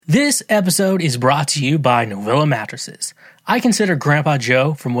This episode is brought to you by Novilla Mattresses. I consider Grandpa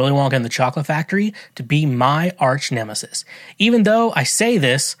Joe from Willy Wonka and the Chocolate Factory to be my arch nemesis. Even though I say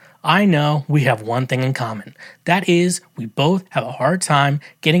this, I know we have one thing in common. That is, we both have a hard time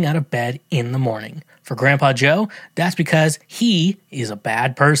getting out of bed in the morning. For Grandpa Joe, that's because he is a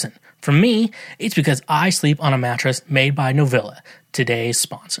bad person. For me, it's because I sleep on a mattress made by Novilla, today's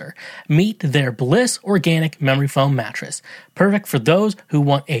sponsor. Meet their Bliss Organic Memory Foam Mattress. Perfect for those who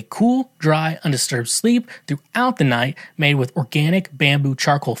want a cool, dry, undisturbed sleep throughout the night, made with organic bamboo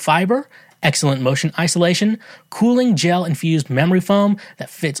charcoal fiber, excellent motion isolation, cooling gel-infused memory foam that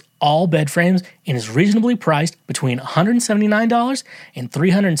fits all bed frames and is reasonably priced between $179 and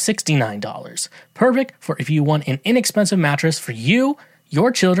 $369. Perfect for if you want an inexpensive mattress for you, your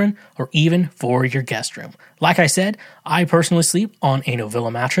children, or even for your guest room. Like I said, I personally sleep on a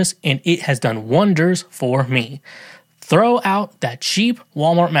Novilla mattress, and it has done wonders for me. Throw out that cheap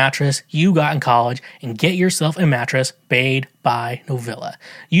Walmart mattress you got in college and get yourself a mattress made by Novilla.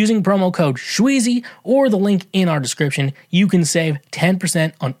 Using promo code SHWEEZY or the link in our description, you can save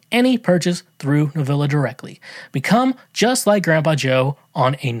 10% on any purchase through Novilla directly. Become just like Grandpa Joe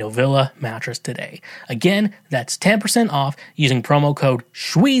on a Novilla mattress today. Again, that's 10% off using promo code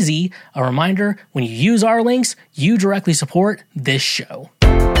SHWEEZY. A reminder, when you use our links, you directly support this show.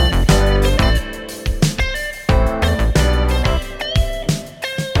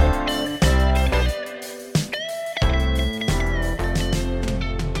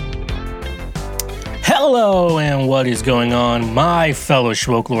 Hello, and what is going on, my fellow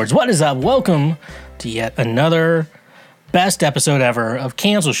Schwoke Lords? What is up? Welcome to yet another best episode ever of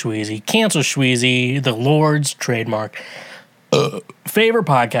Cancel Shweezy. Cancel Shweezy, the Lord's trademark. Favorite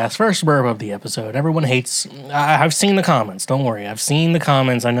podcast, first burp of the episode. Everyone hates... I've seen the comments, don't worry. I've seen the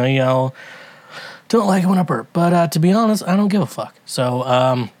comments. I know y'all don't like it when I burp, but to be honest, I don't give a fuck.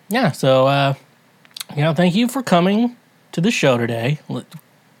 So, thank you for coming to the show today.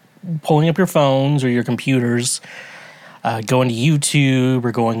 Pulling up your phones or your computers, going to YouTube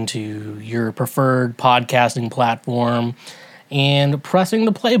or going to your preferred podcasting platform and pressing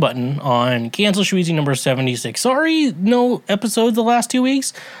the play button on Cancel Shweezy number 76. Sorry, no episodes the last 2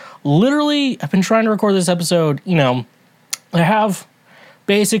 weeks. Literally, I've been trying to record this episode. I have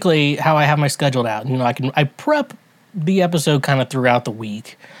basically how I have my scheduled out. I prep the episode kind of throughout the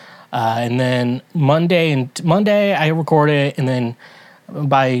week, and then Monday I record it, and then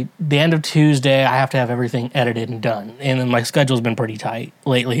by the end of Tuesday, I have to have everything edited and done. And then my schedule's been pretty tight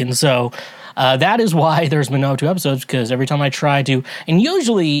lately. And so that is why there's been no 2 episodes, because every time I try to... And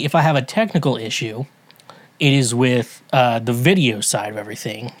usually, if I have a technical issue, it is with the video side of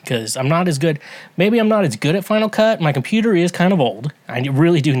everything, because I'm not as good... Maybe I'm not as good at Final Cut. My computer is kind of old. I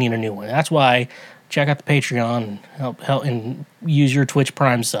really do need a new one. That's why check out the Patreon and help and use your Twitch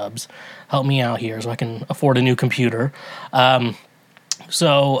Prime subs. Help me out here so I can afford a new computer.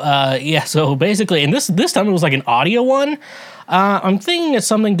 So basically, and this time it was like an audio one. I'm thinking it's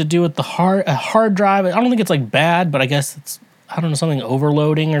something to do with the hard drive. I don't think it's like bad, but I guess it's, something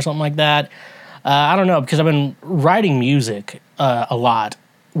overloading or something like that. I don't know, because I've been writing music a lot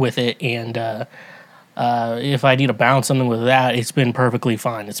with it, and if I need to bounce something with that, it's been perfectly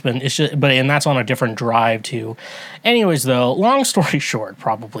fine. And that's on a different drive too. Anyways, though, long story short,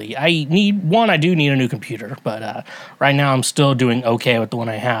 probably I do need a new computer, but right now I'm still doing okay with the one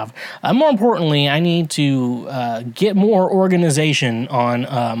I have. More importantly, I need to get more organization on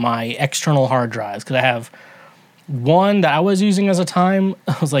my external hard drives, because I have one that I was using as it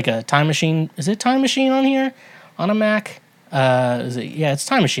was like a Time Machine. Is it Time Machine on here on a Mac? It's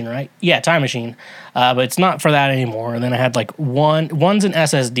Time Machine, right? Yeah, Time Machine. But it's not for that anymore. And then I had like one's an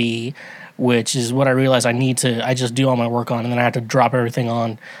SSD, which is what I realized I just do all my work on, and then I have to drop everything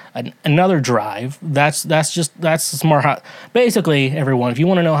on another drive. That's smart. Basically, everyone, if you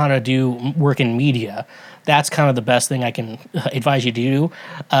want to know how to do work in media, that's kind of the best thing I can advise you to do.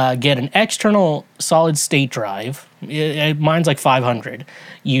 Get an external solid state drive. Mine's like 500.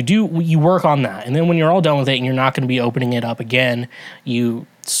 You work on that, and then when you're all done with it and you're not going to be opening it up again, you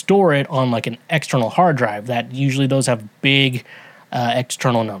store it on like an external hard drive. That usually those have big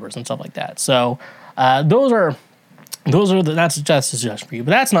external numbers and stuff like that. So that's a suggestion for you.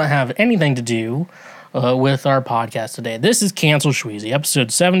 But that's not have anything to do with our podcast today. This is Cancel Shweezy,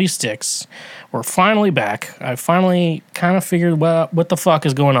 episode 76. We're finally back. I finally kind of figured what the fuck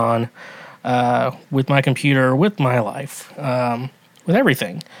is going on with my computer, with my life, with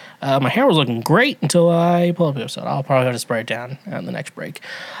everything. My hair was looking great until I pull up the episode. I'll probably have to spray it down on the next break.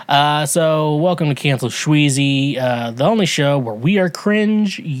 So welcome to Cancel Shweezy, the only show where we are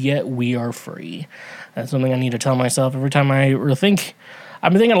cringe, yet we are free. That's something I need to tell myself every time I think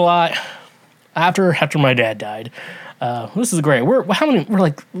I've been thinking a lot after my dad died. This is great. We're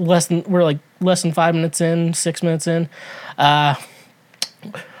like less than 5 minutes in, 6 minutes in.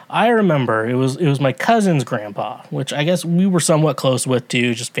 I remember it was my cousin's grandpa, which I guess we were somewhat close with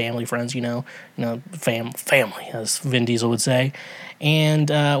too, just family friends, family, as Vin Diesel would say. And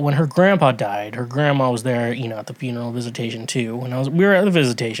when her grandpa died, her grandma was there, at the funeral visitation too. We were at the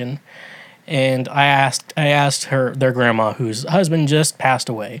visitation, and I asked their grandma, whose husband just passed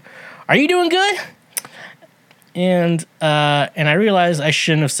away, "Are you doing good?" And I realized I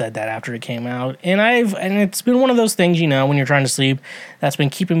shouldn't have said that after it came out. And it's been one of those things, when you're trying to sleep, that's been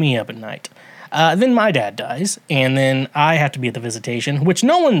keeping me up at night. Then my dad dies, and then I have to be at the visitation, which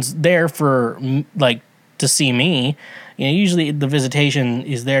no one's there for, to see me. Usually the visitation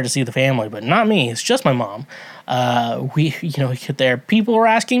is there to see the family, but not me. It's just my mom. We get there. People are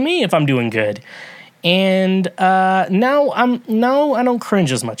asking me if I'm doing good. And now I don't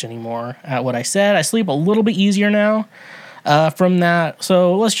cringe as much anymore at what I said. I sleep a little bit easier now from that.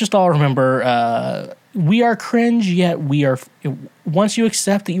 So let's just all remember, we are cringe, yet once you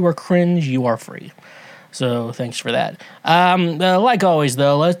accept that you are cringe, you are free. So thanks for that. Like always,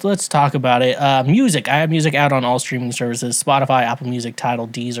 though, let's talk about it. Music. I have music out on all streaming services: Spotify, Apple Music, Tidal,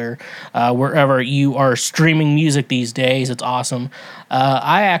 Deezer, wherever you are streaming music these days. It's awesome.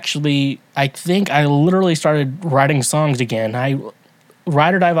 I think I literally started writing songs again.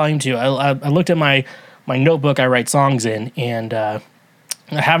 Ride or Die Volume 2. I looked at my notebook I write songs in, and I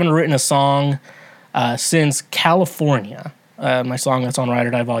haven't written a song since California. My song that's on Ride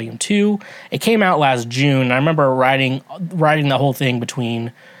or Die Volume 2. It came out last June, and I remember writing the whole thing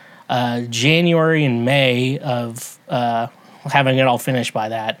between January and May of having it all finished by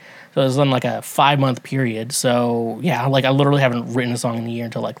that. So it was on like a 5-month period. So yeah, I literally haven't written a song in a year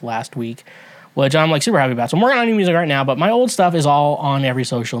until like last week, which I'm super happy about. So I'm working on new music right now, but my old stuff is all on every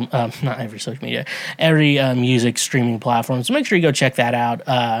not every social media, every music streaming platform. So make sure you go check that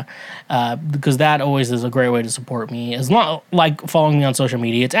out, because that always is a great way to support me. It's not like following me on social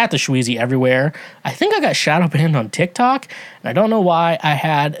media. It's at the Shweezy everywhere. I think I got shadow banned on TikTok, and I don't know why. I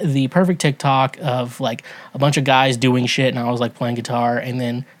had the perfect TikTok of like a bunch of guys doing shit, and I was like playing guitar, and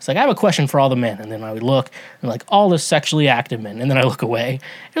then it's like, I have a question for all the men, and then I would look, and like all the sexually active men, and then I look away.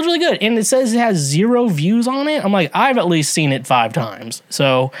 It was really good, and it says it has 0 views on it. I'm like, I've at least seen it 5 times,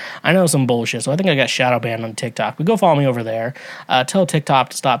 so I know some bullshit. So I think I got shadow banned on TikTok. But go follow me over there. Tell TikTok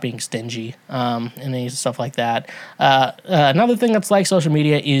to stop being stingy, and any stuff like that. Another thing that's like social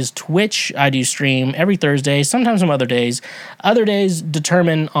media is Twitch. I do stream every Thursday, sometimes some other days. Other days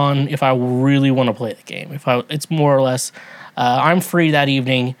determine on if I really want to play the game. It's more or less, I'm free that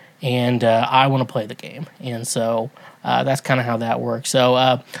evening, and I want to play the game, and so that's kind of how that works. So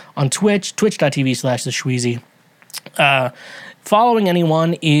on Twitch, twitch.tv/theshweezy. Following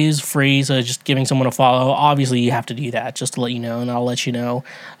anyone is free, so just giving someone a follow. Obviously, you have to do that just to let you know, and I'll let you know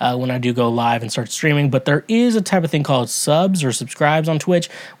when I do go live and start streaming. But there is a type of thing called subs or subscribes on Twitch,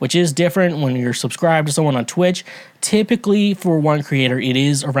 which is different when you're subscribed to someone on Twitch. Typically, for one creator, it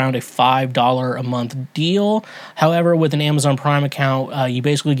is around a $5 a month deal. However, with an Amazon Prime account, you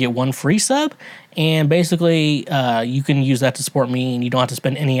basically get 1 free sub, and basically you can use that to support me, and you don't have to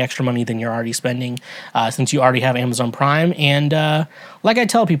spend any extra money than you're already spending, since you already have Amazon Prime. And like I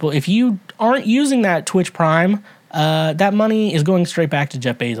tell people, if you aren't using that Twitch Prime, that money is going straight back to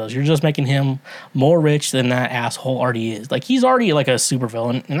Jeff Bezos. You're just making him more rich than that asshole already is. Like, he's already like a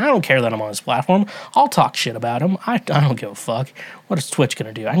supervillain, and I don't care that I'm on his platform. I'll talk shit about him. I don't give a fuck. What is Twitch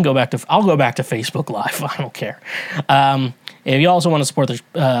gonna do? I'll go back to Facebook Live. I don't care. If you also want to support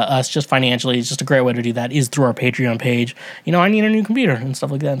us just financially, it's just a great way to do that is through our Patreon page. I need a new computer and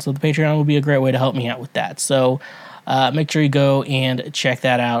stuff like that, and so the Patreon would be a great way to help me out with that. So make sure you go and check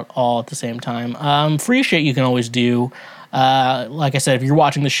that out all at the same time. Free shit you can always do. Like I said, if you're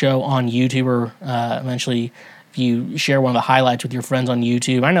watching the show on YouTube, or eventually if you share one of the highlights with your friends on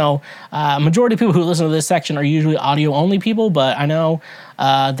YouTube. I know a majority of people who listen to this section are usually audio-only people, but I know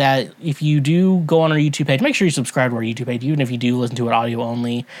that if you do go on our YouTube page, make sure you subscribe to our YouTube page, even if you do listen to it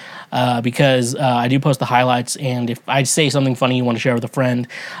audio-only, because I do post the highlights, and if I say something funny you want to share with a friend,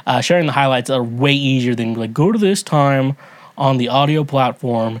 sharing the highlights are way easier than, like, go to this time on the audio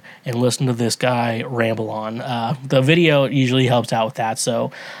platform and listen to this guy ramble on. The video usually helps out with that.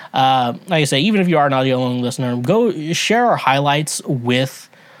 So, like I say, even if you are an audio-only listener, go share our highlights with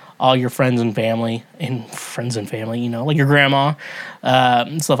all your friends and family, like your grandma,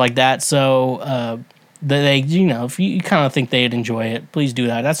 and stuff like that. So, they, if you kind of think they'd enjoy it, please do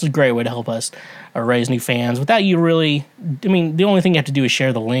that. That's a great way to help us raise new fans. Without you really, the only thing you have to do is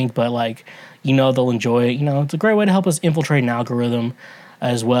share the link, but they'll enjoy it. It's a great way to help us infiltrate an algorithm.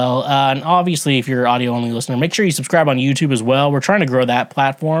 as well. And obviously, if you're an audio-only listener, make sure you subscribe on YouTube as well. We're trying to grow that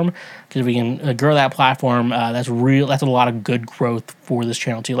platform, because we can grow that platform. That's a lot of good growth for this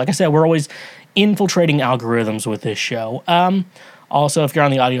channel, too. Like I said, we're always infiltrating algorithms with this show. Also, if you're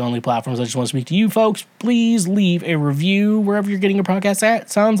on the audio-only platforms, I just want to speak to you folks. Please leave a review wherever you're getting your podcast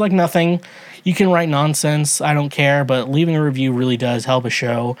at. Sounds like nothing. You can write nonsense. I don't care, but leaving a review really does help a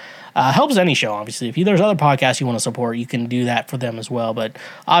show. Helps any show, obviously. If there's other podcasts you want to support, you can do that for them as well. But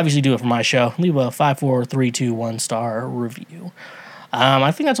obviously, do it for my show. Leave a 5, 4, 3, 2, 1 star review.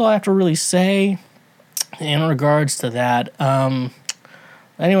 I think that's all I have to really say in regards to that.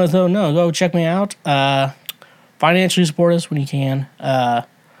 Anyways, though, no, go check me out. Financially support us when you can.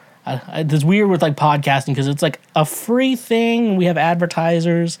 It's weird with like podcasting, because it's like a free thing. We have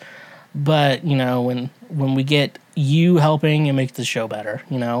advertisers, but when we get you helping, it makes the show better.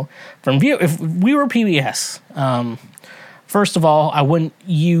 If we were PBS, first of all, I wouldn't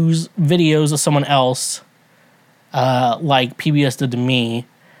use videos of someone else like PBS did to me.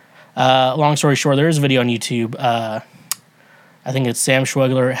 Long story short, there is a video on YouTube. I think it's Sam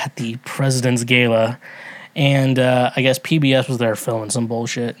Schwegler at the President's Gala. And I guess PBS was there filming some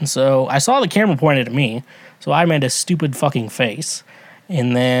bullshit. And so I saw the camera pointed at me, so I made a stupid fucking face.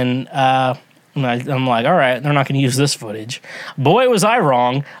 And then I'm like, all right, they're not going to use this footage. Boy, was I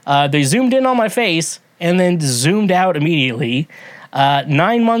wrong. They zoomed in on my face and then zoomed out immediately.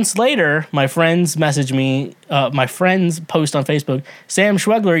 9 months later, my friends message me, my friends post on Facebook, Sam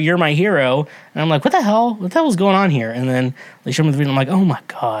Schwegler, you're my hero. And I'm like, what the hell? What the hell is going on here? And then they show me the video, and I'm like, oh my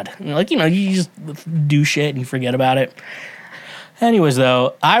God. And like, you just do shit and you forget about it. Anyways,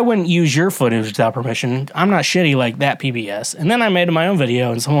 though, I wouldn't use your footage without permission. I'm not shitty like that, PBS. And then I made my own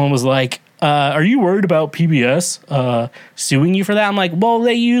video, and someone was like, are you worried about PBS suing you for that? I'm like, well,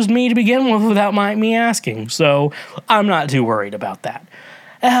 they used me to begin with without me asking, so I'm not too worried about that.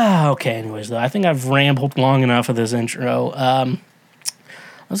 Okay, anyways, though, I think I've rambled long enough of this intro.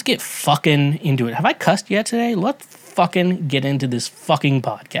 Let's get fucking into it. Have I cussed yet today? Let's fucking get into this fucking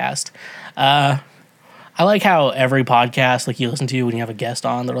podcast. I like how every podcast like you listen to when you have a guest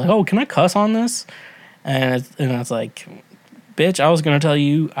on, they're like, oh, can I cuss on this? And it's like, bitch, I was going to tell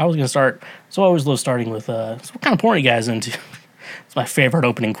you, I was going to start, so I always love starting with, so what kind of porn are you guys into? It's my favorite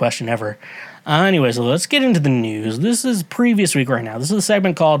opening question ever. Anyways, so let's get into the news. This is Previous Week Right Now. This is a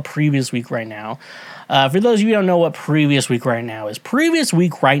segment called Previous Week Right Now. For those of you who don't know what Previous Week Right Now is, Previous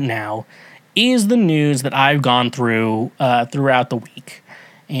Week Right Now is the news that I've gone through throughout the week.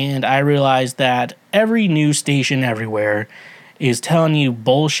 And I realized that every news station everywhere is telling you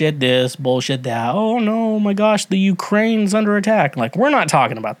bullshit this, bullshit that. Oh no, my gosh, the Ukraine's under attack. Like, we're not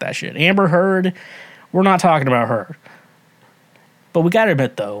talking about that shit. Amber Heard, we're not talking about her. But we gotta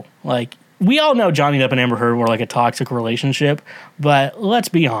admit though, like, we all know Johnny Depp and Amber Heard were like a toxic relationship, but let's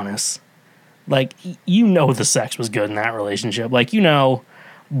be honest. Like, the sex was good in that relationship. Like,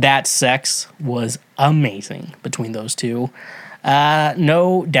 that sex was amazing between those two.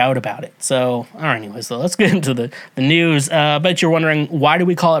 No doubt about it. So, all right, anyways, so let's get into the news. I bet you're wondering, why do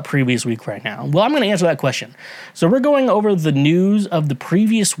we call it Previous Week Right Now? Well, I'm going to answer that question. So we're going over the news of the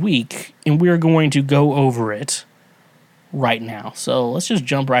previous week, and we're going to go over it right now. So let's just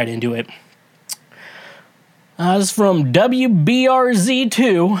jump right into it. This is from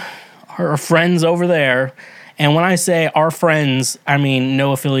WBRZ2, our friends over there. And when I say our friends, I mean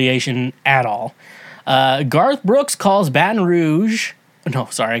no affiliation at all. Garth Brooks calls Baton Rouge. No,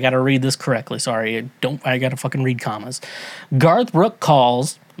 sorry, I gotta read this correctly. Sorry, I gotta fucking read commas. Garth Brooks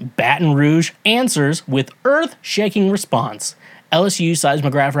calls Baton Rouge answers with earth-shaking response. LSU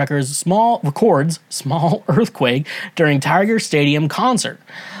seismograph records small earthquake during Tiger Stadium concert.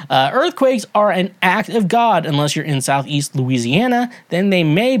 Earthquakes are an act of God unless you're in southeast Louisiana. Then they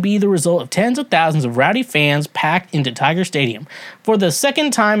may be the result of tens of thousands of rowdy fans packed into Tiger Stadium. For the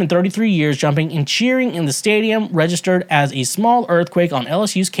second time in 33 years, jumping and cheering in the stadium registered as a small earthquake on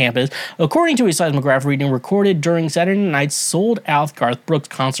LSU's campus, according to a seismograph reading recorded during Saturday night's sold-out Garth Brooks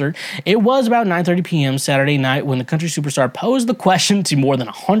concert. It was about 9:30 p.m. Saturday night when the country superstar posed the question to more than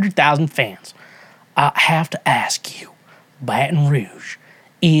 100,000 fans. I have to ask you, Baton Rouge,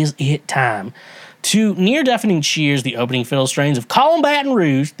 is it time? To near-deafening cheers, the opening fiddle strains of Callin' Baton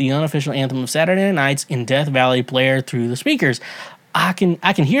Rouge, the unofficial anthem of Saturday nights in Death Valley, blared through the speakers. I can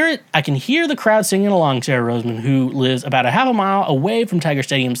hear it. I can hear the crowd singing along, Sarah Roseman, who lives about a half a mile away from Tiger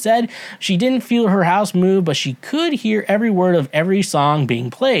Stadium, said she didn't feel her house move, but she could hear every word of every song being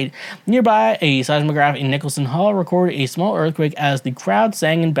played. Nearby, a seismograph in Nicholson Hall recorded a small earthquake as the crowd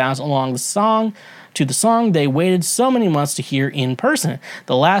sang and bounced along the song to the song they waited so many months to hear in person.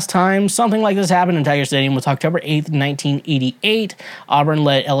 The last time something like this happened in Tiger Stadium was October 8th, 1988. Auburn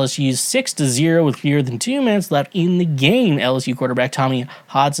led LSU 6-0 with fewer than 2 minutes left in the game. LSU quarterback Tommy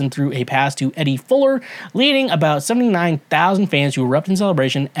Hodson threw a pass to Eddie Fuller, leading about 79,000 fans to erupt in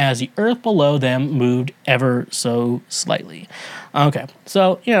celebration as the earth below them moved ever so slightly. Okay,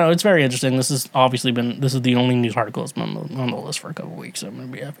 so, it's very interesting. This is the only news article that's on the list for a couple weeks, so I'm going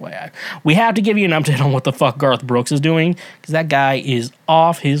to be FYI. We have to give you an update on what the fuck Garth Brooks is doing, because that guy is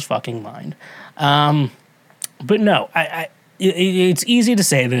off his fucking mind. But no, it's easy to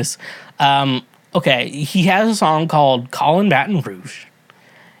say this. Okay, he has a song called Callin' Baton Rouge,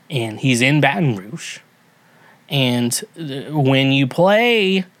 and he's in Baton Rouge. And when you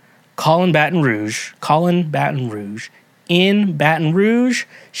play Callin' Baton Rouge, in Baton Rouge,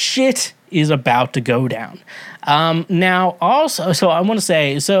 shit is about to go down. Now, also, so I want to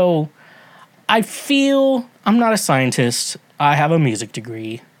say, I feel I'm not a scientist. I have a music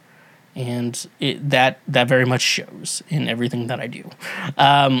degree, and that very much shows in everything that I do.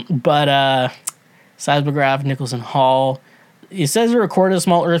 But seismograph, Nicholson Hall, it says it recorded a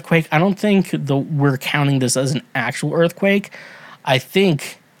small earthquake. I don't think we're counting this as an actual earthquake. I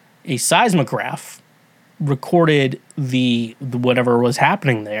think a seismograph recorded the whatever was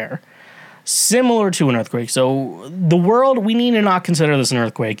happening there, similar to an earthquake. So the world, we need to not consider this an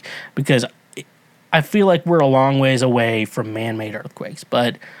earthquake, because I feel like we're a long ways away from man-made earthquakes.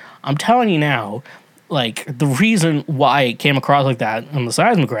 But I'm telling you now, like, the reason why it came across like that on the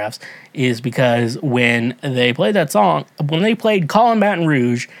seismographs is because when they played that song, when they played Callin' Baton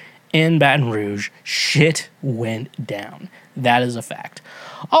Rouge in Baton Rouge, shit went down. That is a fact.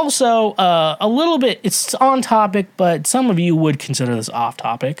 Also, a little bit, it's on topic, but some of you would consider this off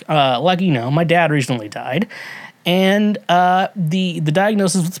topic. My dad recently died, and the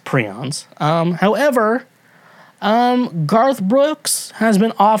diagnosis was prions. However, Garth Brooks has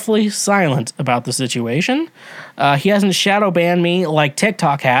been awfully silent about the situation. He hasn't shadow banned me like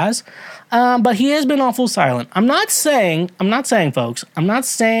TikTok has, but he has been awful silent. I'm not saying, folks,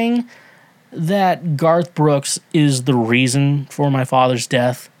 that Garth Brooks is the reason for my father's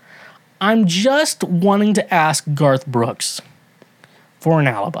death. I'm just wanting to ask Garth Brooks for an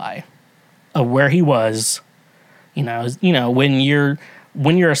alibi of where he was. When you're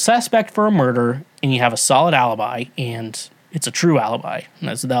a suspect for a murder and you have a solid alibi, and it's a true alibi, and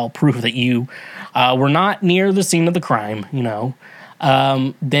that'll prove that you were not near the scene of the crime,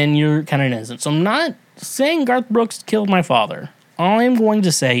 then you're kind of innocent. So I'm not saying Garth Brooks killed my father. All I'm going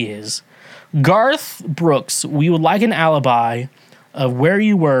to say is, Garth Brooks, we would like an alibi of where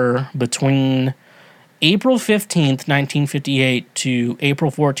you were between April 15th, 1958 to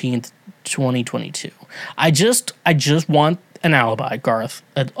April 14th, 2022. I just want an alibi, Garth.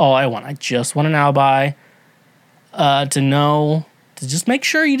 That's all I want. I just want an alibi to just make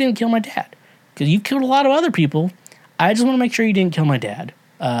sure you didn't kill my dad. Because you've killed a lot of other people. I just want to make sure you didn't kill my dad,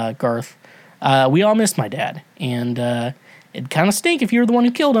 Garth. We all missed my dad. And it'd kind of stink if you were the one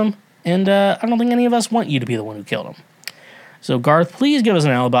who killed him. And I don't think any of us want you to be the one who killed him. So, Garth, please give us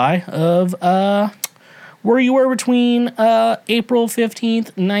an alibi of where you were between April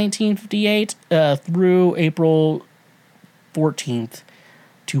 15th, 1958 through April 14th,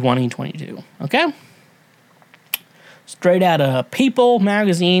 2022. Okay? Straight out of People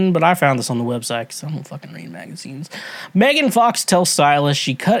magazine, but I found this on the website because I don't fucking read magazines. Megan Fox tells stylists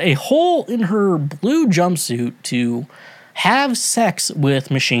she cut a hole in her blue jumpsuit to have sex with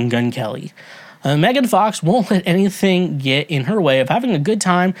Machine Gun Kelly. Megan Fox won't let anything get in her way of having a good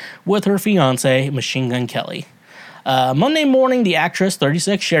time with her fiance, Machine Gun Kelly. Monday morning, the actress,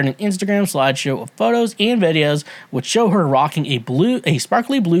 36, shared an Instagram slideshow of photos and videos which show her rocking a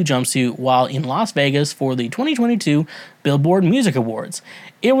sparkly blue jumpsuit while in Las Vegas for the 2022 Billboard Music Awards.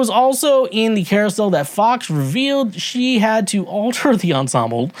 It was also in the carousel that Fox revealed she had to alter the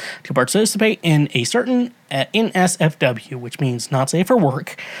ensemble to participate in a certain NSFW, which means not safe for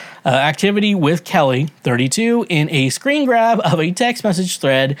work, activity with Kelly, 32. In a screen grab of a text message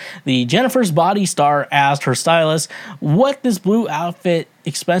thread, the Jennifer's Body star asked her stylist, "What this blue outfit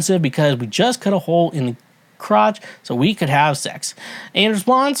expensive because we just cut a hole in the crotch so we could have sex." In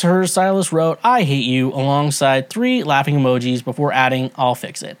response, her stylist wrote, "I hate you," alongside 3 laughing emojis before adding, "I'll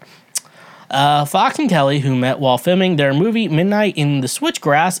fix it." Fox and Kelly, who met while filming their movie Midnight in the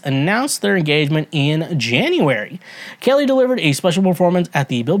Switchgrass, announced their engagement in January. Kelly delivered a special performance at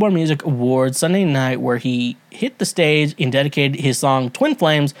the Billboard Music Awards Sunday night where he hit the stage and dedicated his song Twin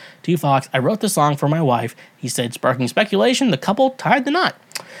Flames to Fox. "I wrote this song for my wife," he said, sparking speculation the couple tied the knot.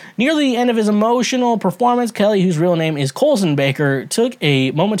 Near the end of his emotional performance, Kelly, whose real name is Colson Baker, took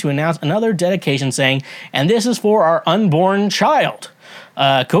a moment to announce another dedication, saying, "And this is for our unborn child.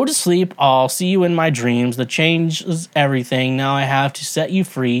 Go to sleep. I'll see you in my dreams. The change is everything. Now I have to set you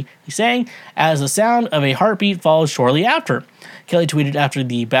free," he sang, as the sound of a heartbeat followed shortly after. Kelly tweeted after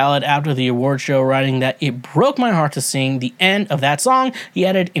the ballad after the award show, writing that it broke my heart to sing the end of that song. He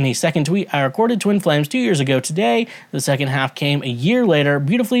added in a second tweet, "I recorded Twin Flames 2 years ago today. The second half came a year later.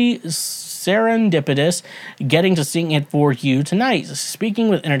 Beautifully serendipitous getting to sing it for you tonight." Speaking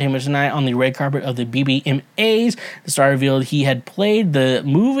with Entertainment Tonight on the red carpet of the BBMAs, the star revealed he had played the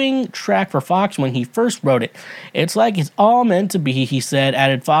moving track for Fox when he first wrote it. "It's like it's all meant to be," he said,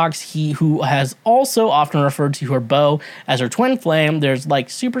 added Fox, he who has also often referred to her beau as her twin flame. "There's like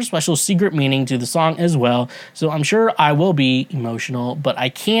super special secret meaning to the song as well, so I'm sure I will be emotional, but I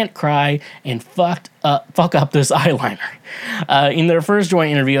can't cry and fuck up this eyeliner." In their first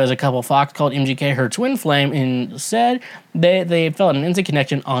joint interview as a couple, Fox called MGK her twin flame and said they felt an instant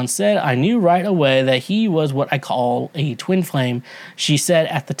connection on set. "I knew right away that he was what I call a twin flame," she said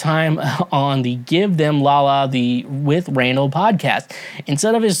at the time on the Give Them Lala the With Randall podcast.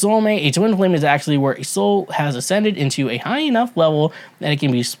 "Instead of his soulmate, a twin flame is actually where a soul has ascended into a high enough level that it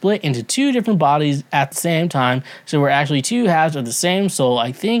can be split into two different bodies at the same time. So we're actually two halves of the same soul,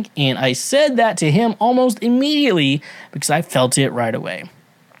 I think." And I said that to him almost immediately because I felt it right away.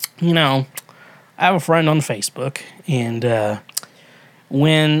 You know, I have a friend on Facebook, and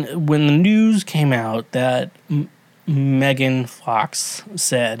when the news came out that Megan Fox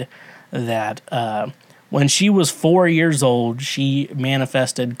said that when she was 4 years old, she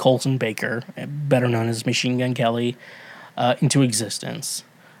manifested Colson Baker, better known as Machine Gun Kelly, into existence.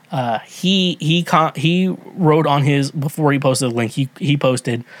 He wrote on his, before he posted the link, he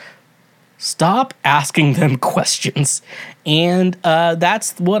posted, "Stop asking them questions." And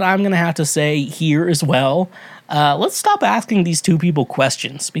that's what I'm going to have to say here as well. Let's stop asking these two people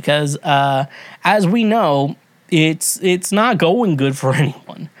questions because, as we know, it's not going good for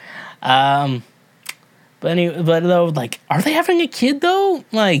anyone. But though, like, are they having a kid though?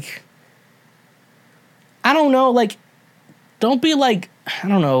 Like, I don't know. Like, don't be like, I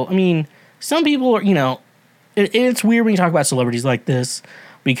don't know. I mean, some people are, it's weird when you talk about celebrities like this.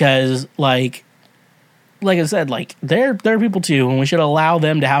 Because, like I said, like, they're people too, and we should allow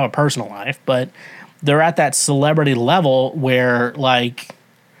them to have a personal life, but they're at that celebrity level where, like,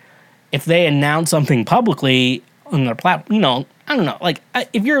 if they announce something publicly on their platform, I don't know, like,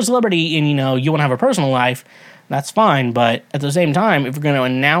 if you're a celebrity and, you want to have a personal life, that's fine, but at the same time, if you're going to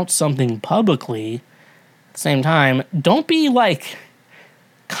announce something publicly, at the same time, don't be, like,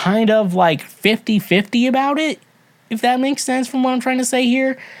 kind of, like, 50-50 about it. If that makes sense from what I'm trying to say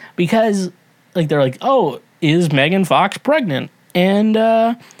here. Because, like, they're like, "Oh, is Megan Fox pregnant?" And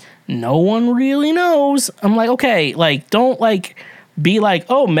no one really knows. I'm like, okay, like, don't, like, be like,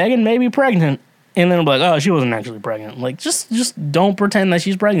 "Oh, Megan may be pregnant." And then I'm like, "Oh, she wasn't actually pregnant." Like, just don't pretend that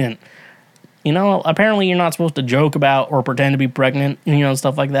she's pregnant. Apparently you're not supposed to joke about or pretend to be pregnant,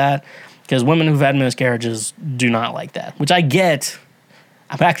 stuff like that. Because women who've had miscarriages do not like that. Which I get.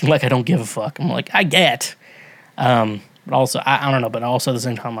 I'm acting like I don't give a fuck. I'm like, I get. But also, I don't know, but also at the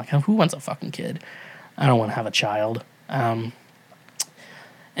same time, I'm like, who wants a fucking kid? I don't want to have a child. What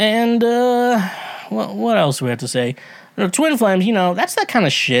else do we have to say? Twin flames, that's that kind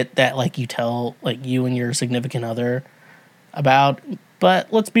of shit that, like, you tell, like, you and your significant other about.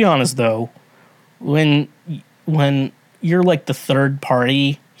 But let's be honest, though, when you're, like, the third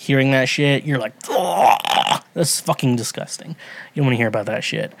party hearing that shit, you're like, "Ugh, that's fucking disgusting." You don't want to hear about that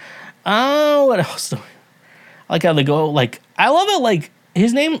shit. What else do we... I like how they go, like, I love it, like,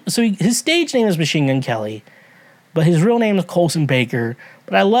 his stage name is Machine Gun Kelly, but his real name is Colson Baker,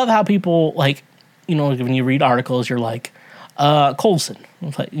 but I love how people, like, when you read articles, you're like, Colson,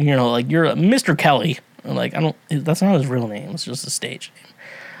 like, like, you're Mr. Kelly, like, that's not his real name, it's just a stage name.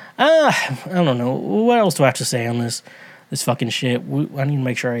 I don't know, what else do I have to say on this fucking shit? I need to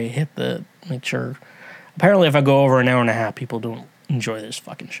make sure apparently if I go over an hour and a half, people don't enjoy this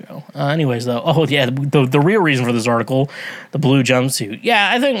fucking show. Anyways, though, the real reason for this article, the blue jumpsuit.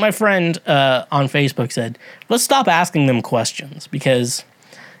 Yeah, I think my friend on Facebook said, let's stop asking them questions because,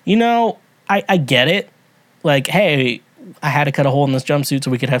 I get it. Like, hey, I had to cut a hole in this jumpsuit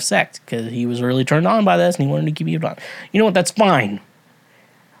so we could have sex because he was really turned on by this and he wanted to keep you on. You know what? That's fine.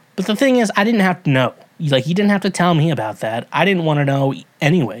 But the thing is, I didn't have to know. Like, you didn't have to tell me about that. I didn't want to know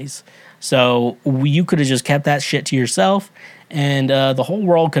anyways. So you could have just kept that shit to yourself, and the whole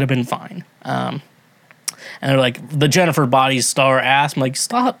world could have been fine. And they're like, the Jennifer Bodies star ass. I'm like,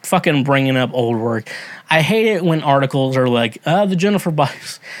 stop fucking bringing up old work. I hate it when articles are like, the Jennifer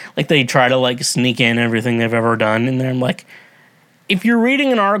Bodies, like they try to like sneak in everything they've ever done in there. I'm like, if you're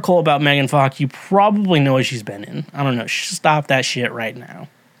reading an article about Megan Fox, you probably know what she's been in. I don't know. Stop that shit right now.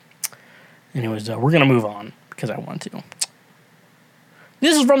 Anyways, we're going to move on because I want to.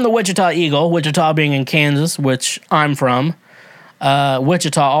 This is from the Wichita Eagle, Wichita being in Kansas, which I'm from.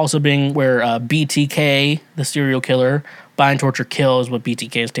 Wichita also being where BTK, the serial killer, bind, torture, kill is what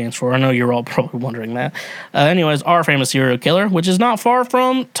BTK stands for. I know you're all probably wondering that. Anyways, our famous serial killer, which is not far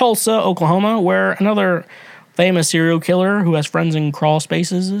from Tulsa, Oklahoma, where another famous serial killer who has friends in crawl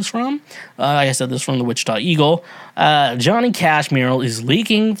spaces is from. Like I said, this is from the Wichita Eagle. Johnny Cash mural is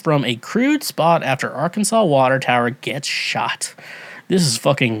leaking from a crude spot after Arkansas water tower gets shot. This is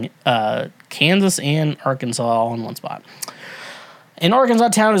fucking Kansas and Arkansas all in one spot. An Arkansas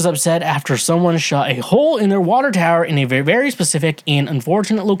town is upset after someone shot a hole in their water tower in a very, very specific and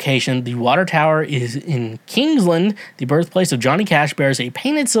unfortunate location. The water tower is in Kingsland. The birthplace of Johnny Cash bears a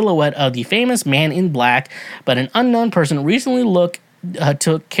painted silhouette of the famous Man in Black, but an unknown person recently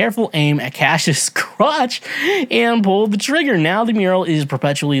took careful aim at Cash's crotch and pulled the trigger. Now the mural is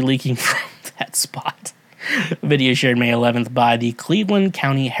perpetually leaking from that spot. Video shared May 11th by the Cleveland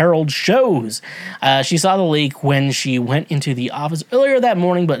County Herald shows. She saw the leak when she went into the office earlier that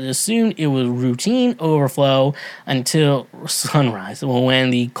morning, but assumed it was routine overflow until sunrise.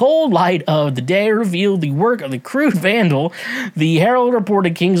 When the cold light of the day revealed the work of the crude vandal, the Herald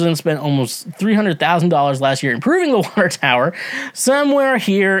reported Kingsland spent almost $300,000 last year improving the water tower. Someone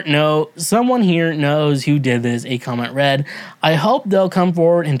here knows who did this. A comment read, "I hope they'll come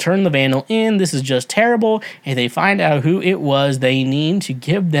forward and turn the vandal in. This is just terrible. If they find out who it was, they need to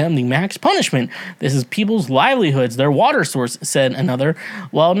give them the max punishment. This is people's livelihoods, their water source," said another.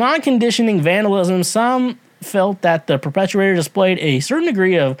 While not conditioning vandalism, some felt that the perpetrator displayed a certain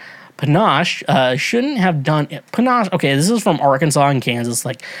degree of panache, shouldn't have done it. Panache, okay, this is from Arkansas and Kansas.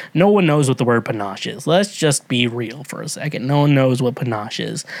 Like, no one knows what the word panache is. Let's just be real for a second. No one knows what panache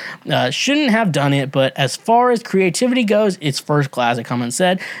is. Shouldn't have done it, but as far as creativity goes, it's first class, a comment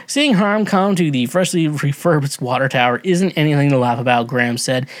said. Seeing harm come to the freshly refurbished water tower isn't anything to laugh about, Graham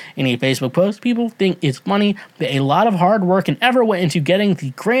said in a Facebook post. People think it's funny, but a lot of hard work and effort went into getting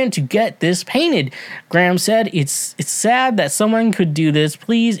the grant to get this painted. Graham said, it's sad that someone could do this.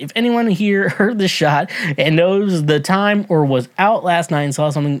 Please, if anyone here heard the shot and knows the time or was out last night and saw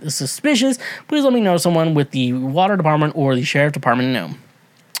something suspicious, please let me know. Someone with the water department or the sheriff department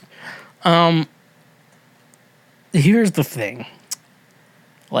know. Here's the thing.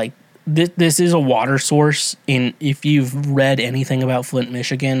 Like, this is a water source, and if you've read anything about Flint,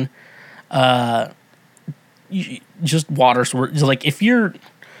 Michigan, just water source. Like, if you're,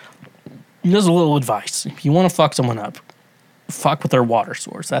 there's a little advice. If you want to fuck someone up, fuck with their water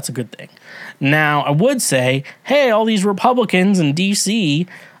source. That's a good thing. Now, I would say, hey, all these Republicans in D.C.,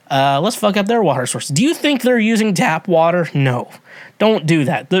 let's fuck up their water source. Do you think they're using tap water? No. Don't do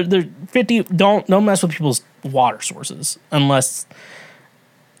that. They're 50. Don't mess with people's water sources unless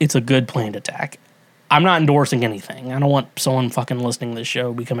it's a good planned attack. I'm not endorsing anything. I don't want someone fucking listening to this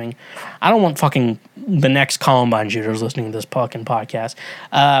show becoming... I don't want fucking the next Columbine shooters listening to this fucking podcast.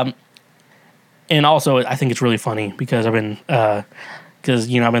 And also, I think it's really funny because I've been... I've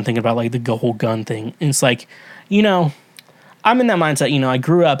been thinking about, like, the whole gun thing. And it's like, I'm in that mindset. I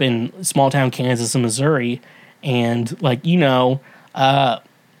grew up in small-town Kansas and Missouri. And, like, it's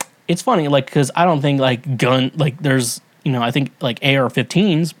funny, like, because I don't think, like, there's... I think, like,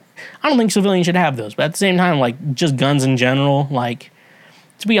 AR-15s... I don't think civilians should have those, but at the same time, like, just guns in general, like,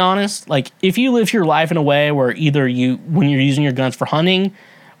 to be honest, like, if you live your life in a way where either when you're using your guns for hunting,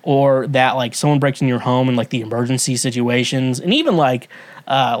 or that, like, someone breaks in your home in, like, the emergency situations, and even,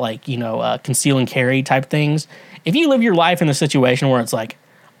 conceal and carry type things, if you live your life in a situation where it's like,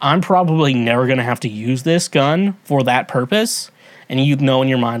 I'm probably never going to have to use this gun for that purpose, and in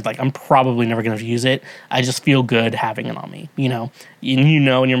your mind, like, I'm probably never going to use it. I just feel good having it on me, And in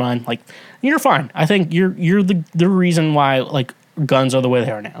your mind, like, you're fine. I think you're the reason why, like, guns are the way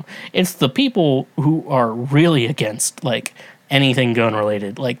they are now. It's the people who are really against, like, anything gun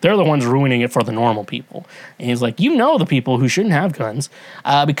related. Like, they're the ones ruining it for the normal people. And he's like, the people who shouldn't have guns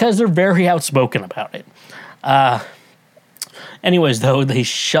because they're very outspoken about it. Anyways, though, they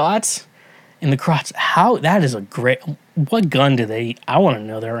shot in the crotch. That is a great... What gun do they... I want to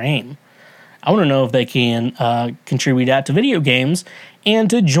know their aim. I want to know if they can contribute that to video games and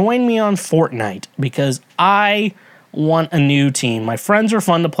to join me on Fortnite, because I want a new team. My friends are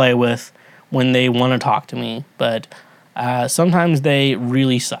fun to play with when they want to talk to me, but Sometimes they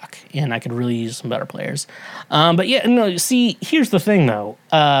really suck, and I could really use some better players. But yeah, no. See, here's the thing, though.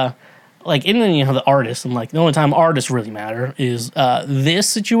 Like, in the artists, and like the only time artists really matter is this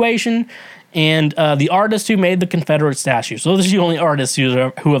situation and the artist who made the Confederate statue. So those are the only artists who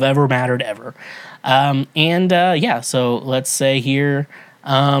have ever mattered ever. Yeah, so let's say here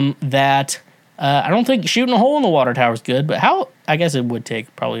that I don't think shooting a hole in the water tower is good, but I guess it would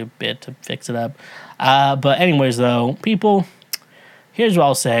take probably a bit to fix it up. But anyways, though, people, here's what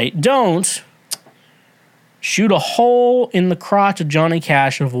I'll say. Don't shoot a hole in the crotch of Johnny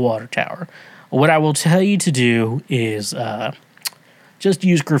Cash of a water tower. What I will tell you to do is just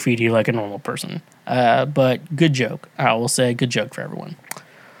use graffiti like a normal person. But good joke. I will say good joke for everyone.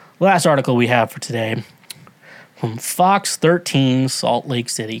 Last article we have for today from Fox 13, Salt Lake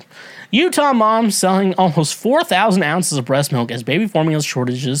City. Utah mom selling almost 4,000 ounces of breast milk as baby formula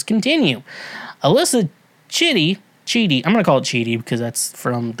shortages continue. Alyssa Chitty, I'm going to call it Cheaty because that's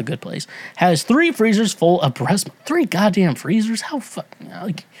from The Good Place, has 3 freezers full of breast milk. 3 goddamn freezers? How fucking...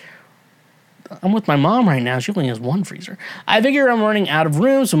 Like, I'm with my mom right now. She only has 1 freezer. I figure I'm running out of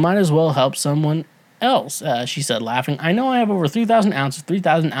room, so might as well help someone else, she said, laughing. I know I have over 3,000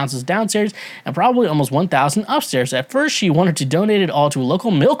 ounces downstairs and probably almost 1,000 upstairs. At first, she wanted to donate it all to a local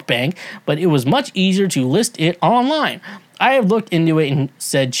milk bank, but it was much easier to list it online. I have looked into it and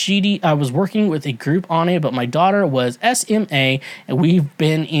said, Sheedy, I was working with a group on it, but my daughter was SMA, and we've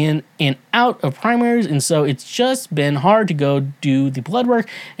been in and out of primaries, and so it's just been hard to go do the blood work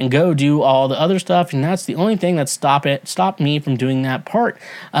and go do all the other stuff, and that's the only thing that stopped me from doing that part.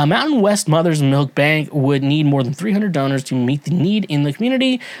 Mountain West Mother's Milk Bank would need more than 300 donors to meet the need in the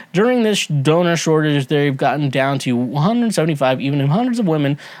community. During this donor shortage, they've gotten down to 175, even if hundreds of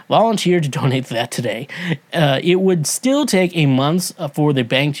women volunteered to donate that today. It would still take a month for the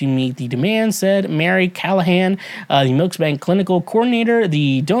bank to meet the demand, said Mary Callahan, the Milk Bank clinical coordinator.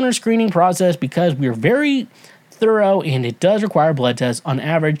 The donor screening process, because we're very thorough and it does require blood tests on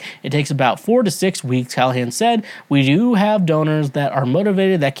average, it takes about 4 to 6 weeks, Callahan said. We do have donors that are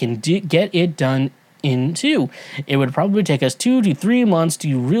motivated that can get it done in 2. It would probably take us 2 to 3 months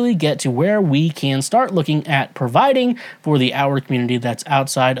to really get to where we can start looking at providing for our community that's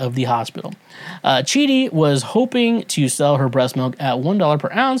outside of the hospital. Cheedy was hoping to sell her breast milk at $1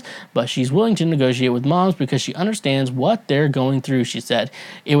 per ounce, but she's willing to negotiate with moms because she understands what they're going through, she said.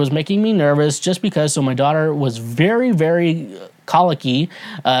 It was making me nervous just because, so my daughter was very, very colicky,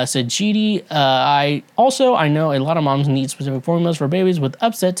 said Cheedy. I know a lot of moms need specific formulas for babies with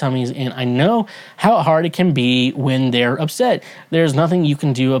upset tummies, and I know how hard it can be when they're upset. There's nothing you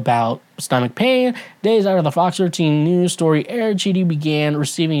can do about stomach pain. Days after the Fox 13 news story aired, Cheedy began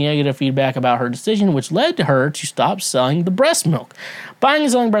receiving negative feedback about her decision, which led to her to stop selling the breast milk. Buying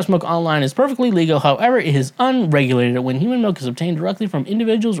and selling breast milk online is perfectly legal, however, it is unregulated. When human milk is obtained directly from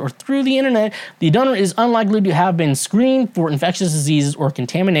individuals or through the internet, the donor is unlikely to have been screened for infectious diseases or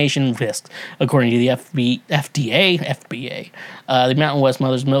contamination risks, according to the FBA. The Mountain West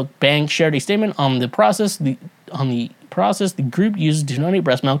Mother's Milk Bank shared a statement on the process. The group uses to donate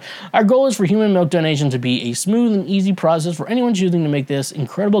breast milk. Our goal is for human milk donation to be a smooth and easy process for anyone choosing to make this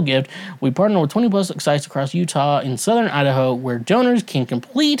incredible gift. We partner with 20 plus sites across Utah and southern Idaho where donors can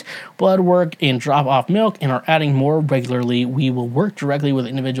complete blood work and drop off milk, and are adding more regularly. We will work directly with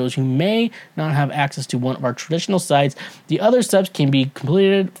individuals who may not have access to one of our traditional sites. The other steps can be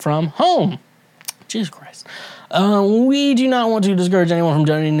completed from home. Jesus Christ. We do not want to discourage anyone from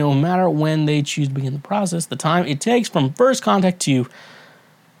donating, no matter when they choose to begin the process. The time it takes from first contact to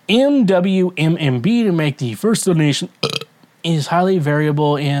MWMMB to make the first donation is highly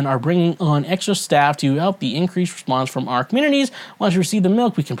variable, and are bringing on extra staff to help the increased response from our communities. Once we receive the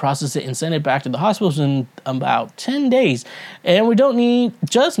milk, we can process it and send it back to the hospitals in about 10 days. And we don't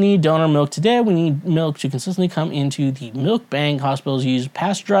just need donor milk today. We need milk to consistently come into the milk bank. Hospitals use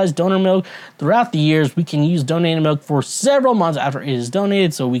pasteurized donor milk throughout the years. We can use donated milk for several months after it is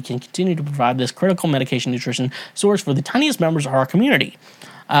donated, so we can continue to provide this critical medication nutrition source for the tiniest members of our community.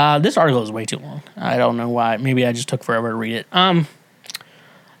 This article is way too long. I don't know why. Maybe I just took forever to read it.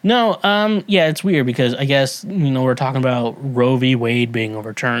 Yeah, it's weird because I guess, we're talking about Roe v. Wade being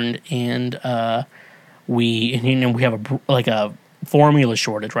overturned, and we have a formula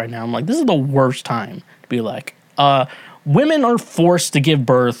shortage right now. I'm like, this is the worst time to be like, women are forced to give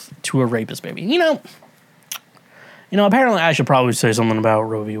birth to a rapist baby. Apparently I should probably say something about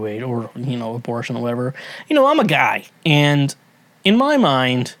Roe v. Wade or, abortion or whatever. I'm a guy, and in my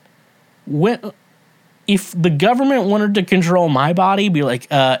mind, if the government wanted to control my body, be like,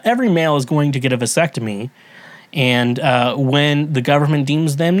 every male is going to get a vasectomy, and when the government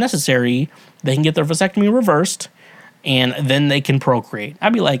deems them necessary, they can get their vasectomy reversed, and then they can procreate.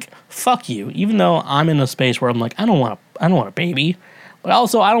 I'd be like, fuck you. Even though I'm in a space where I'm like, I don't want a baby, but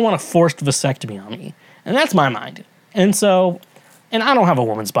also I don't want a forced vasectomy on me. And that's my mind. And I don't have a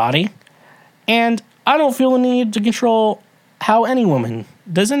woman's body, and I don't feel the need to control how any woman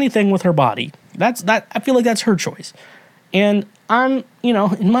does anything with her body. I feel like that's her choice. And I'm,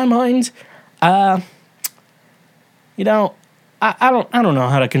 in my mind, I don't know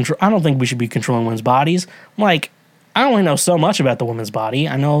how to control. I don't think we should be controlling women's bodies. Like, I only know so much about the woman's body.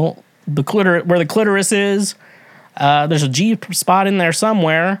 I know where the clitoris is. There's a G spot in there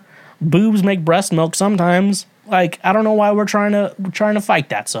somewhere. Boobs make breast milk sometimes. Like, I don't know why we're trying to fight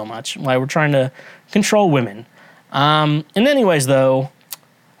that so much. Why we're trying to control women. And anyways, though,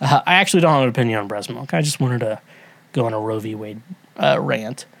 I actually don't have an opinion on breast milk. I just wanted to go on a Roe v. Wade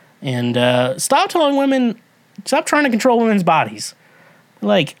rant and stop trying to control women's bodies.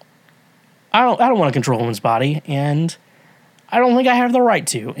 Like, I don't want to control a woman's body, and I don't think I have the right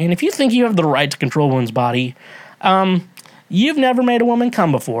to. And if you think you have the right to control a woman's body, you've never made a woman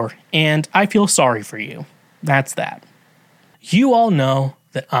come before, and I feel sorry for you. That's that. You all know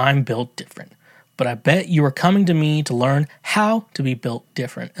that I'm built different, but I bet you are coming to me to learn how to be built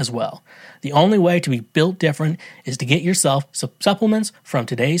different as well. The only way to be built different is to get yourself some supplements from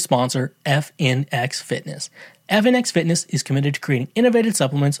today's sponsor, FNX Fitness. FNX Fitness is committed to creating innovative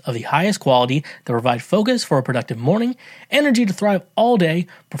supplements of the highest quality that provide focus for a productive morning, energy to thrive all day,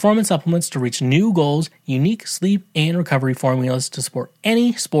 performance supplements to reach new goals, unique sleep and recovery formulas to support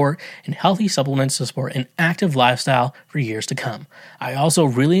any sport, and healthy supplements to support an active lifestyle for years to come. I also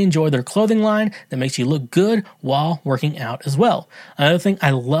really enjoy their clothing line that makes you look good while working out as well. Another thing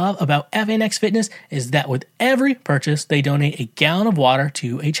I love about FNX Fitness is that with every purchase, they donate a gallon of water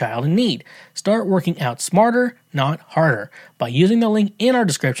to a child in need. Start working out smarter, not harder. By using the link in our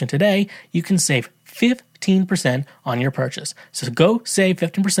description today, you can save 15% on your purchase. So go save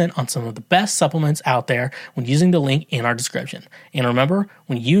 15% on some of the best supplements out there when using the link in our description. And remember,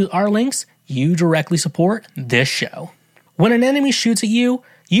 when you use our links, you directly support this show. When an enemy shoots at you,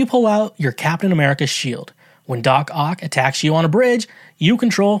 you pull out your Captain America shield. When Doc Ock attacks you on a bridge, you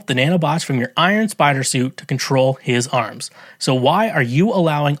control the nanobots from your Iron Spider suit to control his arms. So why are you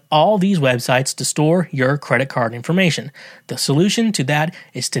allowing all these websites to store your credit card information? The solution to that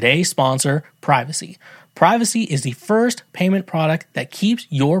is today's sponsor, Privacy. Privacy is the first payment product that keeps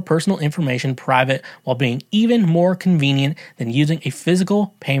your personal information private while being even more convenient than using a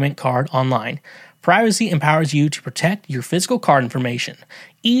physical payment card online. Privacy empowers you to protect your physical card information.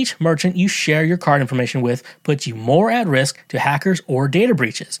 Each merchant you share your card information with puts you more at risk to hackers or data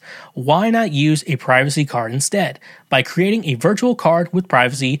breaches. Why not use a privacy card instead? By creating a virtual card with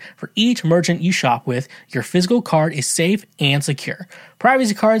privacy for each merchant you shop with, your physical card is safe and secure.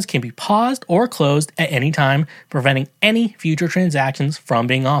 Privacy cards can be paused or closed at any time, preventing any future transactions from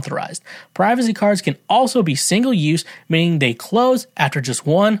being authorized. Privacy cards can also be single-use, meaning they close after just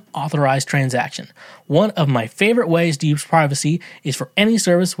one authorized transaction. One of my favorite ways to use privacy is for any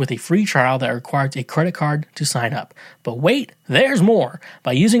service with a free trial that requires a credit card to sign up. But wait, there's more.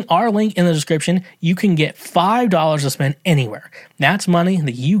 By using our link in the description, you can get $5 to spend anywhere. That's money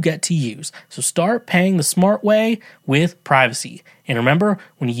that you get to use. So start paying the smart way with Privacy. And remember,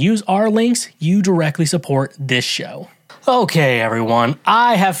 when you use our links, you directly support this show. Okay, everyone,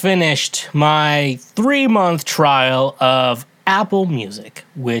 I have finished my 3-month trial of Apple Music,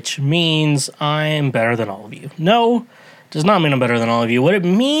 which means I'm better than all of you. No, does not mean I'm better than all of you. What it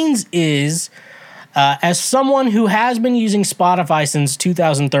means is, as someone who has been using Spotify since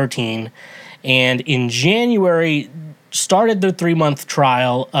 2013, and in January started the 3-month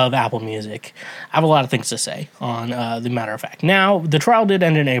trial of Apple Music, I have a lot of things to say on the matter of fact. Now, the trial did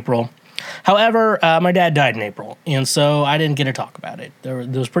end in April. However, my dad died in April, and so I didn't get to talk about it. It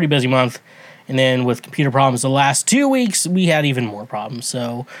was a pretty busy month. And then with computer problems the last 2 weeks, we had even more problems.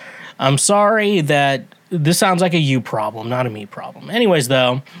 So I'm sorry that this sounds like a you problem, not a me problem. Anyways,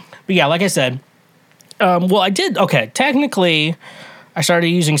 though, but yeah, like I said, I did, okay, technically, I started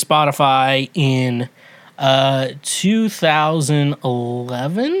using Spotify in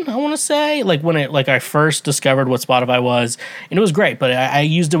 2011, I want to say, when I first discovered what Spotify was, and it was great, but I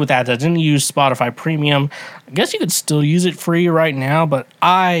used it with ads. I didn't use Spotify Premium. I guess you could still use it free right now, but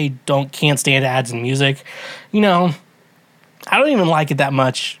I can't stand ads in music. I don't even like it that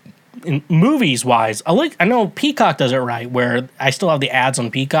much in movies wise. I know Peacock does it right, where I still have the ads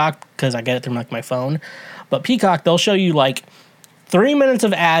on Peacock because I get it through my phone, but Peacock, they'll show you 3 minutes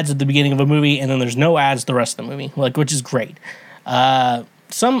of ads at the beginning of a movie, and then there's no ads the rest of the movie, which is great.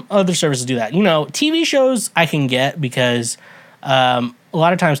 Some other services do that. TV shows I can get because a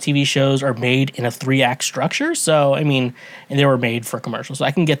lot of times TV shows are made in a 3-act structure. So, I mean, and they were made for commercials. So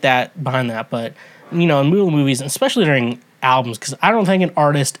I can get that behind that. But, in movies, especially during albums, because I don't think an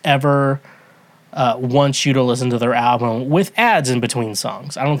artist ever wants you to listen to their album with ads in between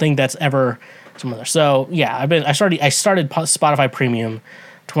songs. I don't think that's ever some other. So, yeah, I started Spotify Premium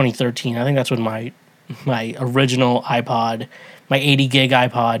 2013. I think that's when my original iPod, my 80 gig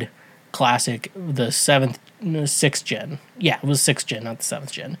iPod Classic, the 6th gen. Yeah, it was 6th gen, not the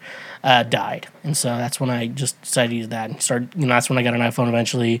 7th gen. Died, and so that's when I just decided to use that and started. That's when I got an iPhone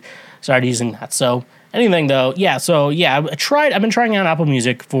eventually. Started using that. So anything though, yeah. So yeah, I've been trying out Apple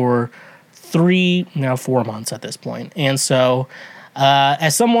Music for 4 months at this point, and so.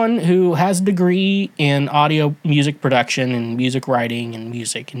 As someone who has a degree in audio music production and music writing and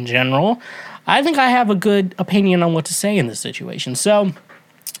music in general, I think I have a good opinion on what to say in this situation. So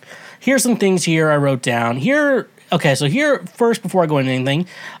here's some things here I wrote down. Okay, so here, first, before I go into anything,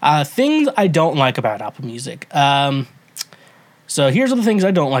 things I don't like about Apple Music. So here's the things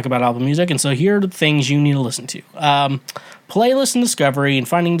I don't like about Apple Music, and so here are the things you need to listen to. Playlist and discovery, and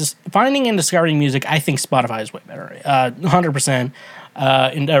finding and discovering music, I think Spotify is way better, 100%,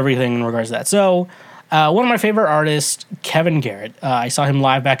 in everything in regards to that. So one of my favorite artists, Kevin Garrett, I saw him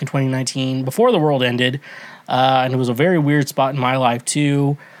live back in 2019, before the world ended, and it was a very weird spot in my life,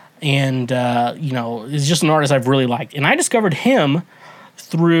 too. And, it's just an artist I've really liked. And I discovered him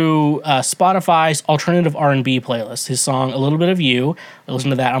through Spotify's alternative R&B playlist. His song, A Little Bit of You. I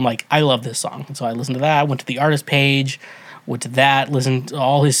listened to that. I'm like, I love this song. And so I listened to that, went to the artist page, went to that, listened to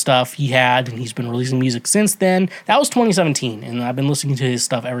all his stuff he had, and he's been releasing music since then. That was 2017, and I've been listening to his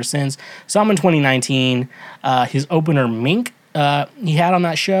stuff ever since. Some in 2019. His opener, Mink, he had on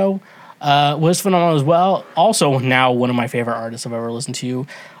that show, was phenomenal as well. Also, now one of my favorite artists I've ever listened to.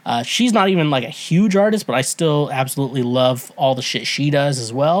 She's not even like a huge artist, but I still absolutely love all the shit she does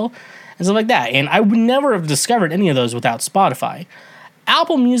as well, and stuff like that. And I would never have discovered any of those without Spotify.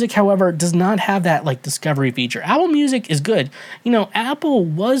 Apple Music, however, does not have that like discovery feature. Apple Music is good. Apple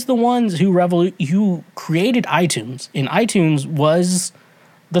was the ones who created iTunes, and iTunes was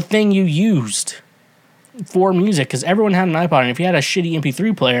the thing you used for music, because everyone had an iPod, and if you had a shitty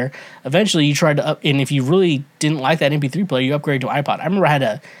MP3 player, eventually you tried to and if you really didn't like that MP3 player, you upgraded to iPod. I remember I had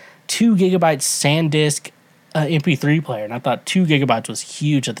a 2 gigabyte SanDisk MP3 player, and I thought 2 gigabytes was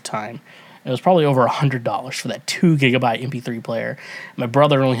huge at the time. It was probably over $100 for that 2 gigabyte MP3 player. My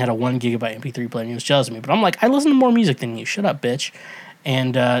brother only had a 1 gigabyte MP3 player, and he was jealous of me. But I'm like, I listen to more music than you. Shut up, bitch.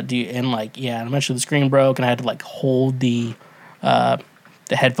 And and eventually the screen broke, and I had to like hold the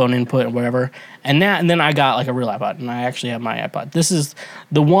headphone input or whatever. And then I got like a real iPod, and I actually have my iPod. This is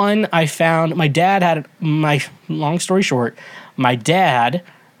the one I found. My dad had long story short, my dad,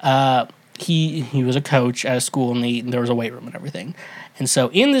 he was a coach at a school, and there was a weight room and everything. And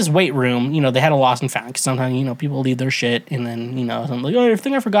so in this weight room, they had a lost and found, because sometimes, people leave their shit, and then, I'm like, oh, I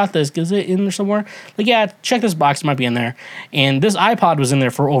think I forgot this. Is it in there somewhere? Like, yeah, check this box. It might be in there. And this iPod was in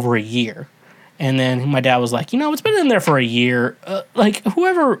there for over a year. And then my dad was like, it's been in there for a year. Like,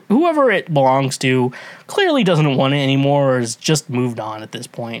 whoever it belongs to clearly doesn't want it anymore, or has just moved on at this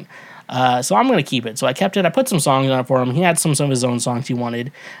point. So I'm going to keep it. So I kept it. I put some songs on it for him. He had some of his own songs he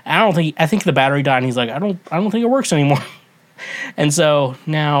wanted. I think the battery died, and he's like, I don't think it works anymore. And so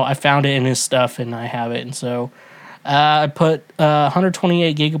now I found it in his stuff, and I have it. And so I put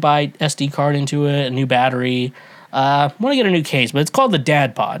 128 gigabyte SD card into it, a new battery. I want to get a new case, but it's called the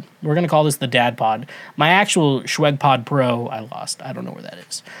Dad Pod. We're going to call this the Dad Pod. My actual Schweg Pod Pro, I lost. I don't know where that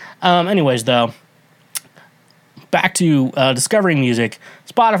is. Anyways, though, back to discovering music.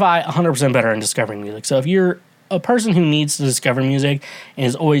 Spotify, 100% better in discovering music. So if you're a person who needs to discover music and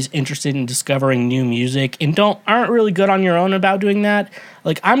is always interested in discovering new music and aren't really good on your own about doing that,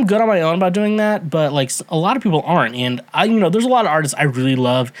 like, I'm good on my own about doing that, but like a lot of people aren't. And there's a lot of artists I really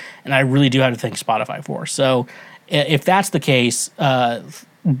love, and I really do have to thank Spotify for. So if that's the case,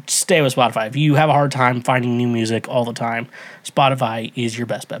 stay with Spotify. If you have a hard time finding new music all the time, Spotify is your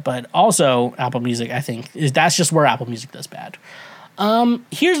best bet. But also Apple Music, I think, that's just where Apple Music does bad.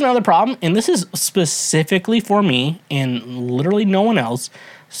 Here's another problem, and this is specifically for me and literally no one else,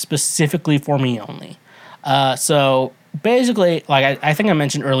 specifically for me only. So basically, like I think I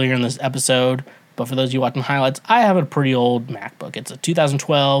mentioned earlier in this episode, but for those of you watching highlights, I have a pretty old MacBook. It's a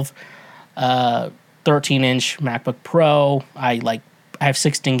 2012 13-inch MacBook Pro. I have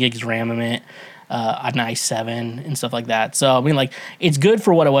 16 gigs RAM in it, an i7 and stuff like that. So, I mean, like, it's good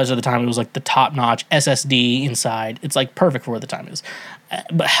for what it was at the time. It was, like, the top-notch SSD inside. It's, like, perfect for what the time is.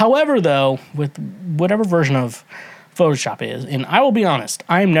 But however, though, with whatever version of Photoshop is, and I will be honest,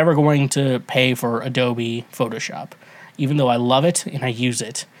 I am never going to pay for Adobe Photoshop. even though I love it and I use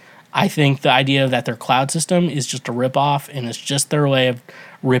it. I think the idea that their cloud system is just a ripoff, and it's just their way of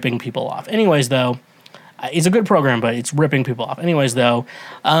ripping people off. Anyways, though, it's a good program, but it's ripping people off. Anyways, though,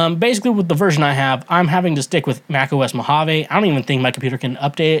 basically with the version I have, I'm having to stick with macOS Mojave. I don't even think my computer can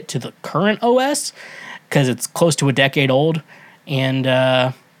update it to the current OS because it's close to a decade old. And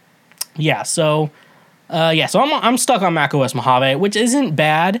so I'm stuck on macOS Mojave, which isn't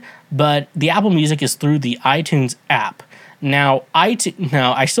bad, but the Apple Music is through the iTunes app. Now, I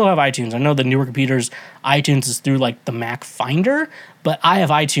still have iTunes. I know the newer computers, iTunes is through like the Mac Finder, but I have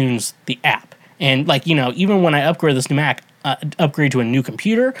iTunes, the app. And like, even when I upgrade this new Mac, upgrade to a new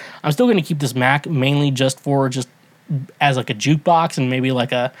computer, I'm still going to keep this Mac mainly just as like a jukebox and maybe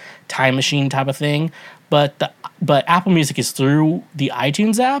like a time machine type of thing. But Apple Music is through the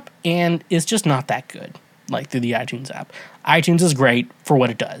iTunes app, and it's just not that good, like through the iTunes app. iTunes is great for what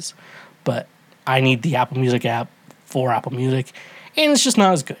it does, but I need the Apple Music app for Apple Music, and it's just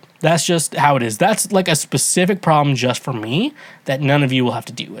not as good. That's just how it is. That's like a specific problem just for me that none of you will have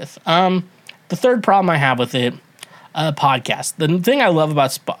to deal with. The third problem I have with it, podcast. The thing I love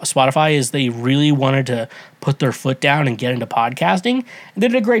about Spotify is they really wanted to put their foot down and get into podcasting, and they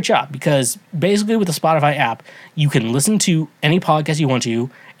did a great job because basically with the Spotify app, you can listen to any podcast you want to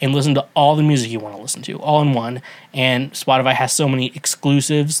and listen to all the music you want to listen to all in one. And Spotify has so many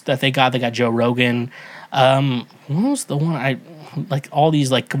exclusives that they got. They got Joe Rogan. What was the one I like? All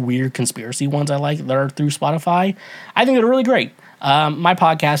these like weird conspiracy ones I like that are through Spotify. I think they're really great. My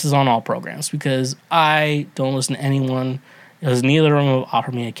podcast is on all programs because I don't listen to anyone because neither of them will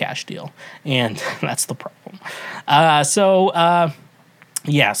offer me a cash deal, and that's the problem. So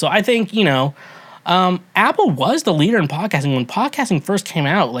I think Apple was the leader in podcasting when podcasting first came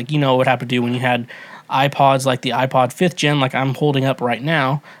out. Like what happened to do when you had iPods like the iPod 5th gen, like I'm holding up right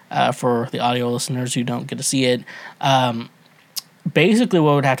now for the audio listeners who don't get to see it. Basically,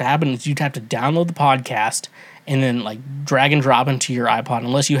 what would have to happen is you'd have to download the podcast and then like drag and drop into your iPod,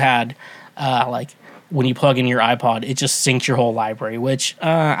 unless you had like when you plug in your iPod, it just syncs your whole library, which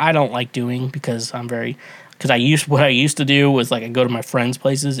I don't like doing because what I used to do was like I go to my friends'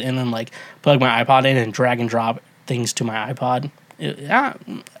 places and then like plug my iPod in and drag and drop things to my iPod.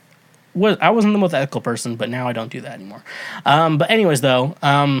 I wasn't the most ethical person, but now I don't do that anymore. But anyways, though,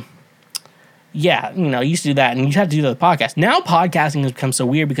 you used to do that, and you had to do the podcast. Now podcasting has become so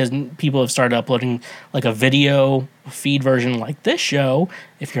weird because people have started uploading like a video feed version like this show,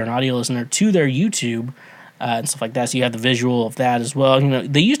 if you're an audio listener, to their YouTube and stuff like that. So you have the visual of that as well.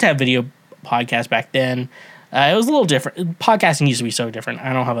 They used to have video podcasts back then. It was a little different. Podcasting used to be so different.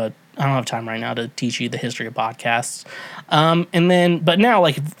 I don't have time right now to teach you the history of podcasts. But now,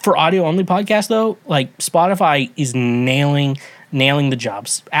 like for audio only podcasts though, like Spotify is nailing the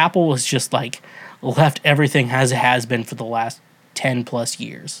jobs. Apple has just like left everything as it has been for the last 10 plus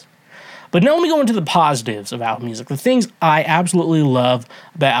years. But now let me go into the positives of Apple Music. The things I absolutely love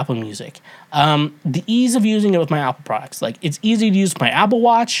about Apple Music. The ease of using it with my Apple products. Like it's easy to use with my Apple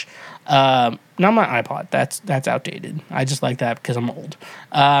Watch. Not my iPod. That's outdated. I just like that because I'm old.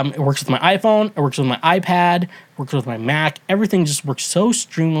 It works with my iPhone. It works with my iPad. It works with my Mac. Everything just works so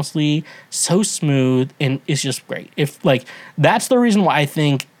seamlessly, so smooth, and it's just great. That's the reason why I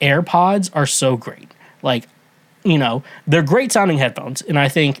think AirPods are so great. Like, they're great sounding headphones, and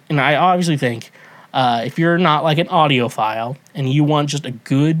I obviously think if you're not like an audiophile and you want just a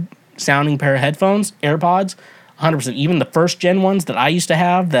good sounding pair of headphones, AirPods. 100%. Even the first gen ones that I used to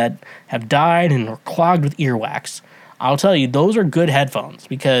have that have died and are clogged with earwax, I'll tell you, those are good headphones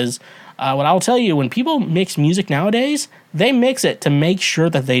because what I'll tell you, when people mix music nowadays, they mix it to make sure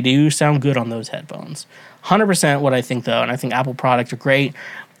that they do sound good on those headphones. 100% what I think, though, and I think Apple products are great,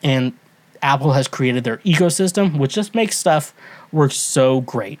 and Apple has created their ecosystem, which just makes stuff work so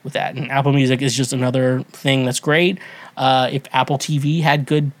great with that. And Apple Music is just another thing that's great. If Apple TV had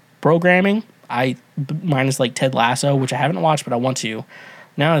good programming, minus like Ted Lasso, which I haven't watched, but I want to.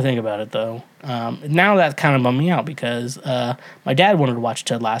 Now I think about it, though, now that kind of bummed me out because my dad wanted to watch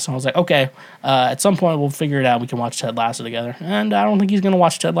Ted Lasso. I was like, okay, at some point we'll figure it out. We can watch Ted Lasso together. And I don't think he's going to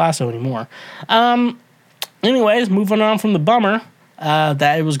watch Ted Lasso anymore. Anyways, moving on from the bummer,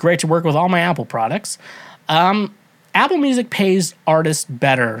 that it was great to work with all my Apple products. Apple Music pays artists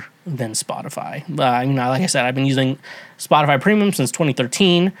better than Spotify. Like I said, I've been using Spotify Premium since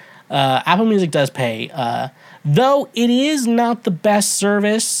 2013. Apple Music does pay, though it is not the best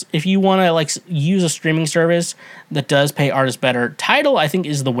service if you want to use a streaming service that does pay artists better. Tidal, I think,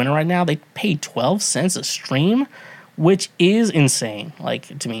 is the winner right now. They pay 12 cents a stream, which is insane,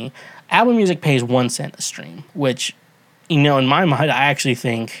 to me. Apple Music pays 1 cent a stream, which, in my mind, I actually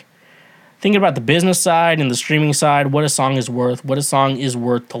think thinking about the business side and the streaming side, what a song is worth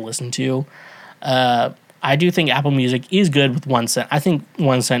to listen to. I do think Apple Music is good with 1 cent. I think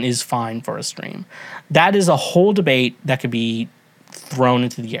 1 cent is fine for a stream. That is a whole debate that could be thrown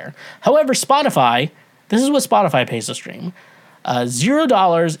into the air. However, Spotify, this is what Spotify pays to stream.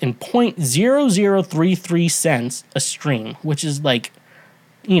 $0 and 0.0033 a stream, which is like,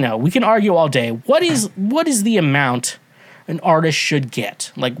 we can argue all day. What is the amount an artist should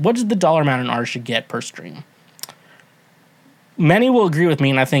get? Like, what is the dollar amount an artist should get per stream? Many will agree with me,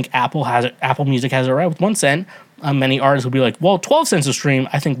 and I think Apple Music has it right with 1 cent. Many artists will be like, well, 12 cents a stream,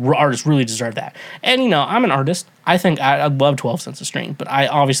 I think artists really deserve that. And, I'm an artist. I think I'd love 12 cents a stream, but I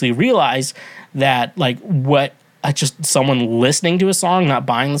obviously realize that, just someone listening to a song, not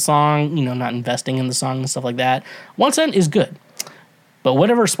buying the song, not investing in the song and stuff like that, 1 cent is good. But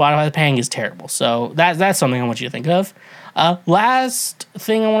whatever Spotify is paying is terrible. So that's something I want you to think of. Last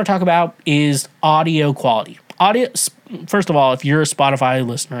thing I want to talk about is audio quality. First of all, if you're a Spotify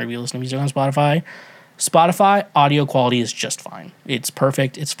listener, if you listen to music on Spotify audio quality is just fine. It's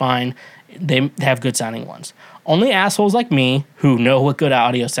perfect. It's fine. They have good sounding ones. Only assholes like me who know what good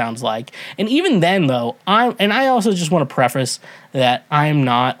audio sounds like. And even then, though, I also just want to preface that I'm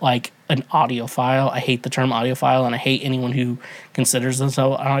not like an audiophile. I hate the term audiophile, and I hate anyone who considers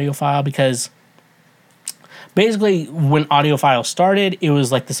themselves an audiophile, because basically, when audiophile started, it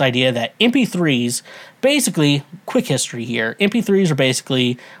was like this idea that MP3s, basically, quick history here, MP3s are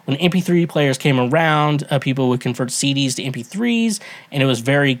basically, when MP3 players came around, people would convert CDs to MP3s, and it was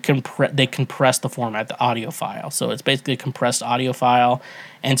very, they compressed the format, the audio file. So it's basically a compressed audio file,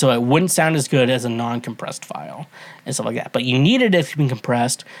 and so it wouldn't sound as good as a non-compressed file, and stuff like that. But you needed it to be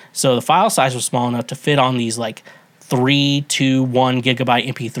compressed, so the file size was small enough to fit on these, 3 to 1 gigabyte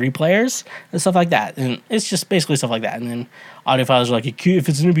MP3 players and stuff like that. And it's just basically stuff like that. And then audiophiles are like, if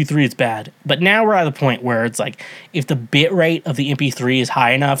it's an MP3, it's bad. But now we're at the point where it's like, if the bit rate of the MP3 is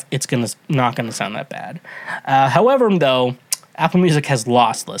high enough, it's not gonna sound that bad. However, though, Apple Music has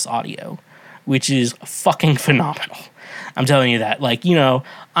lossless audio, which is fucking phenomenal. I'm telling you that.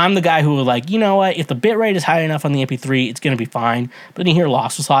 I'm the guy who will what? If the bit rate is high enough on the MP3, it's going to be fine. But then you hear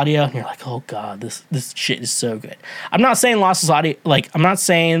lossless audio, and you're like, oh, God, this shit is so good. I'm not saying lossless audio, I'm not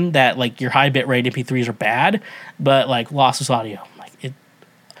saying that, your high bit rate MP3s are bad, but, lossless audio,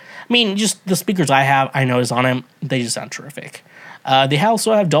 just the speakers I notice on them, they just sound terrific. They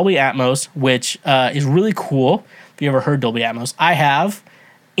also have Dolby Atmos, which is really cool. If you ever heard Dolby Atmos, I have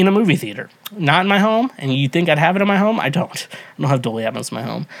in a movie theater. Not in my home, and you think I'd have it in my home? I don't. I don't have Dolby Atmos in my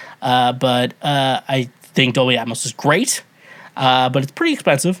home. But I think Dolby Atmos is great, but it's pretty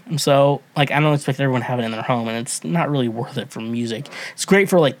expensive. And so, I don't expect everyone to have it in their home, and it's not really worth it for music. It's great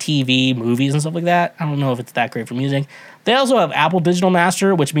for, TV, movies, and stuff like that. I don't know if it's that great for music. They also have Apple Digital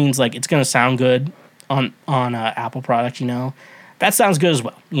Master, which means, it's going to sound good on Apple product, That sounds good as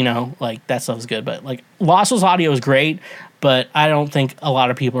well, that stuff is good. But, lossless audio is great, but I don't think a lot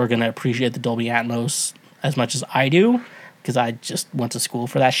of people are going to appreciate the Dolby Atmos as much as I do, because I just went to school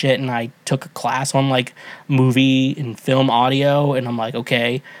for that shit, and I took a class on, movie and film audio, and I'm like,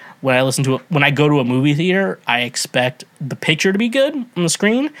 okay, when I go to a movie theater, I expect the picture to be good on the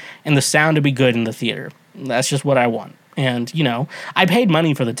screen and the sound to be good in the theater. That's just what I want. And, I paid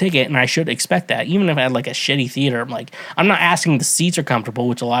money for the ticket, and I should expect that. Even if I had, a shitty theater, I'm not asking the seats are comfortable,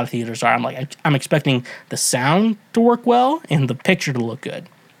 which a lot of theaters are. I'm expecting the sound to work well and the picture to look good.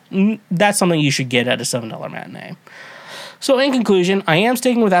 That's something you should get at a $7 matinee. So, in conclusion, I am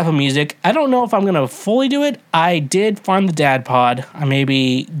sticking with Apple Music. I don't know if I'm going to fully do it. I did find the Dad Pod. I may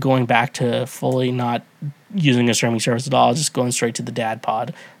be going back to fully not using a streaming service at all, just going straight to the Dad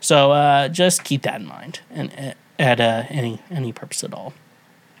Pod. So, just keep that in mind. And at any purpose at all.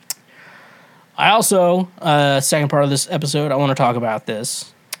 I also, second part of this episode, I want to talk about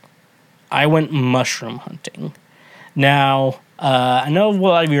this. I went mushroom hunting. Now, I know a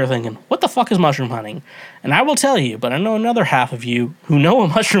lot of you are thinking, what the fuck is mushroom hunting? And I will tell you, but I know another half of you who know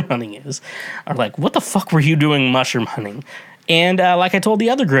what mushroom hunting is are like, what the fuck were you doing mushroom hunting? And like I told the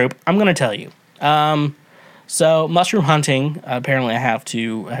other group, I'm going to tell you. So mushroom hunting, apparently I have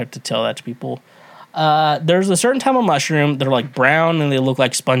to tell that to people. There's a certain type of mushroom that are brown and they look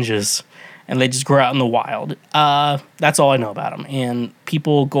like sponges, and they just grow out in the wild. That's all I know about them, and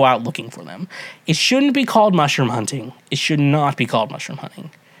people go out looking for them. It shouldn't be called mushroom hunting. It should not be called mushroom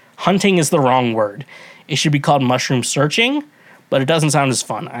hunting. Hunting is the wrong word. It should be called mushroom searching, but it doesn't sound as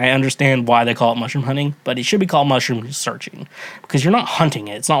fun. I understand why they call it mushroom hunting, but it should be called mushroom searching, because you're not hunting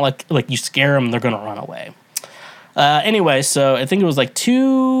it. It's not like you scare them, they're going to run away. Anyway, so I think it was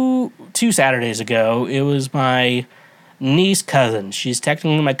two Saturdays ago. It was my niece cousin. She's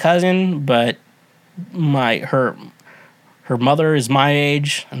technically my cousin, but her mother is my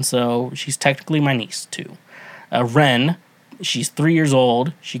age, and so she's technically my niece too. Ren, she's 3 years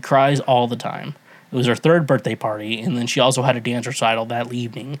old. She cries all the time. It was her third birthday party, and then she also had a dance recital that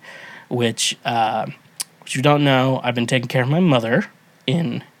evening, which you don't know, I've been taking care of my mother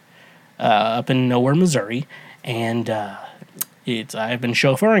in up in nowhere, Missouri, and I've been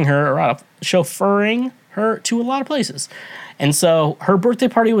chauffeuring her to a lot of places, and so her birthday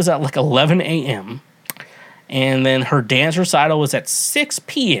party was at like 11 a.m. and then her dance recital was at 6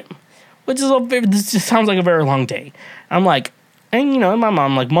 p.m., which is this just sounds like a very long day. I'm like, and my mom,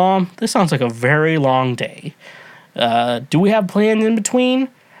 I'm like, Mom, this sounds like a very long day. Do we have plans in between?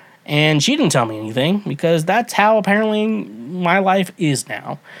 And she didn't tell me anything because that's how apparently my life is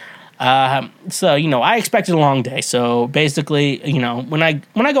now. So I expected a long day. So basically, when I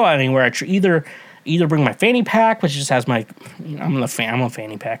go out anywhere, I either bring my fanny pack, which just has my, I'm a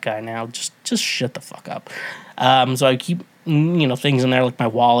fanny pack guy now. Just shut the fuck up. So I keep things in there like my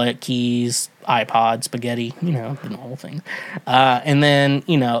wallet, keys, iPod, spaghetti, the normal thing. And then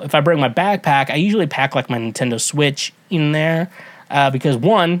if I bring my backpack, I usually pack like my Nintendo Switch in there. Because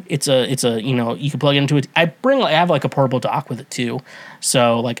one, it's a you can plug it into it. I have like a portable dock with it too,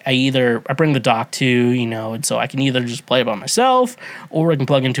 so like I bring the dock too, and so I can either just play it by myself, or I can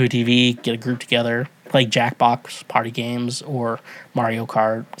plug into a TV, get a group together, play Jackbox party games or Mario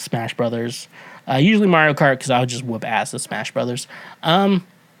Kart, Smash Brothers. Usually Mario Kart because I would just whoop ass at Smash Brothers.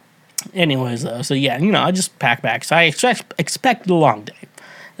 Anyways though, so yeah, I just pack back. So I expect a long day.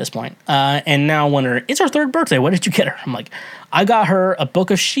 This point, and now wonder, it's her third birthday. What did you get her? I'm like, I got her a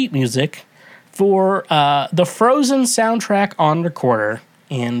book of sheet music for the Frozen soundtrack on recorder,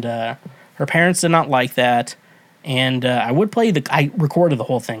 and her parents did not like that. And I recorded the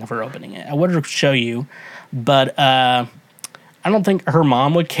whole thing of her opening it. I would show you, but I don't think her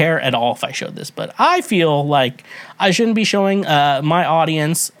mom would care at all if I showed this. But I feel like I shouldn't be showing my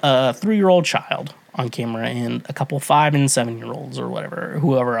audience a 3-year-old child on camera and a couple 5 and 7-year-olds or whatever,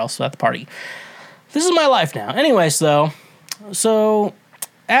 whoever else at the party. This is my life now. Anyways, though, so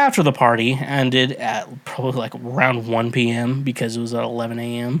after the party ended at probably like around 1 p.m. because it was at 11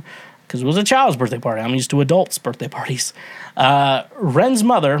 a.m. because it was a child's birthday party. I'm used to adults' birthday parties. Ren's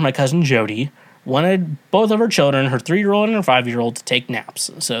mother, my cousin Jody, wanted both of her children, her 3-year-old and her 5-year-old, to take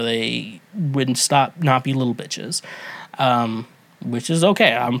naps so they wouldn't not be little bitches. Which is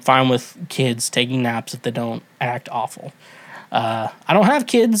okay. I'm fine with kids taking naps if they don't act awful. I don't have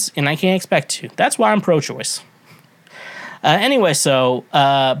kids, and I can't expect to. That's why I'm pro-choice. Anyway, so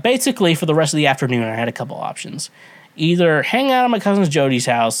basically for the rest of the afternoon, I had a couple options. Either hang out at my cousin Jody's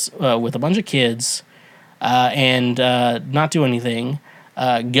house with a bunch of kids and not do anything.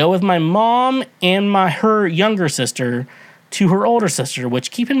 Go with my mom and her younger sister to her older sister, which,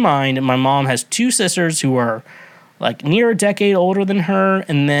 keep in mind, my mom has 2 sisters who are like near a decade older than her,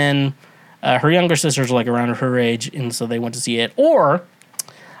 and then her younger sisters are like around her age, and so they went to see it. Or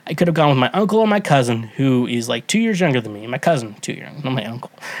I could have gone with my uncle and my cousin, who is like 2 years younger than me. My cousin, 2 years younger, not my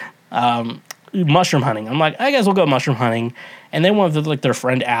uncle. Mushroom hunting. I'm like, I guess we'll go mushroom hunting. And they went with like their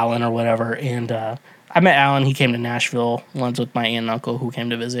friend Alan or whatever, and I met Alan. He came to Nashville once with my aunt and uncle who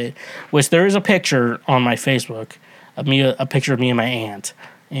came to visit, which there is a picture on my Facebook of me, a picture of me and my aunt.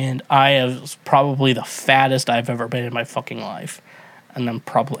 And I was probably the fattest I've ever been in my fucking life. And I'm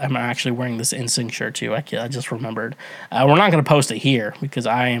actually wearing this NSYNC shirt too. I just remembered. We're not going to post it here because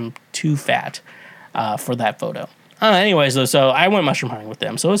I am too fat for that photo. Anyways, though, so I went mushroom hunting with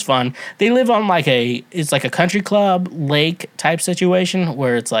them. So it was fun. They live on it's like a country club lake type situation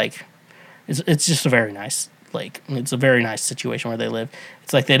where it's like, it's just a very nice lake. It's a very nice situation where they live.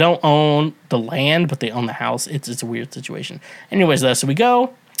 It's like they don't own the land, but they own the house. It's a weird situation. Anyways, though, so we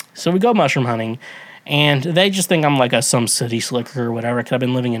go mushroom hunting, and they just think I'm like some city slicker or whatever, because I've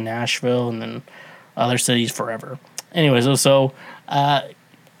been living in Nashville and then other cities forever. Anyways, so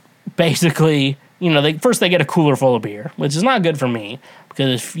basically, they get a cooler full of beer, which is not good for me,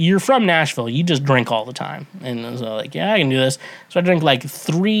 because if you're from Nashville, you just drink all the time. And so like, yeah, I can do this. So I drank like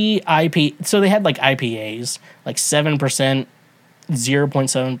 3 so they had like IPAs, like 7%,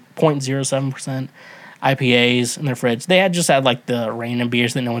 0.07% IPAs in their fridge. They just had like the random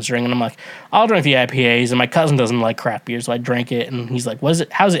beers that no one's drinking. I'm like, I'll drink the IPAs, and my cousin doesn't like craft beer, so I drank it, and he's like, what is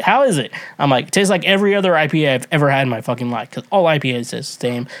it? How is it? I'm like, it tastes like every other IPA I've ever had in my fucking life, because all IPAs taste the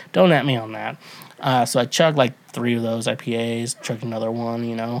same. Don't at me on that. So I chugged like 3 of those IPAs, chugged another one,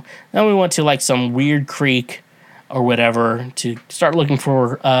 Then we went to like some weird creek or whatever to start looking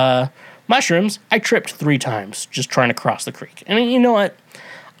for mushrooms. I tripped 3 times just trying to cross the creek. And you know what?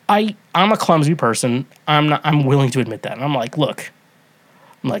 I'm a clumsy person. I'm willing to admit that. And I'm like, look,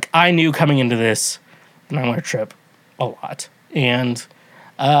 I knew coming into this that I'm gonna trip a lot. And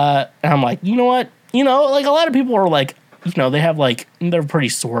I'm like, you know what? Like a lot of people are like, they have like, they're pretty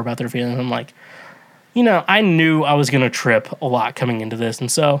sore about their feelings. I'm like, I knew I was gonna trip a lot coming into this.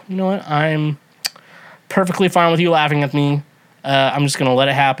 And so, you know what? I'm perfectly fine with you laughing at me. I'm just gonna let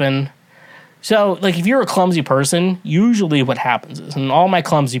it happen. So, like, if you're a clumsy person, usually what happens is, and all my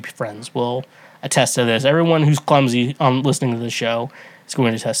clumsy friends will attest to this. Everyone who's clumsy on listening to this show is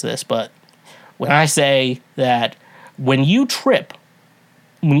going to attest to this. But when I say that when you trip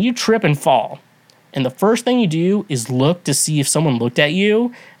and fall, and the first thing you do is look to see if someone looked at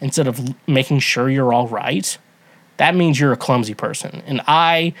you instead of making sure you're all right, that means you're a clumsy person.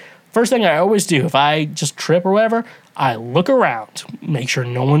 And first thing I always do, if I just trip or whatever, I look around, make sure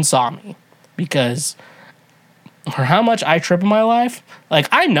no one saw me. Because for how much I trip in my life, like,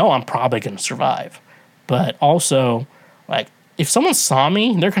 I know I'm probably going to survive. But also, like, if someone saw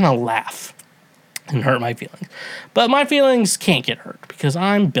me, they're going to laugh and hurt my feelings. But my feelings can't get hurt because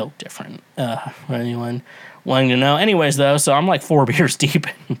I'm built different. Anyone wanting to know? Anyways, though, so I'm like 4 beers deep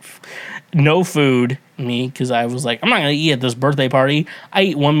and no food, because I was like, I'm not going to eat at this birthday party. I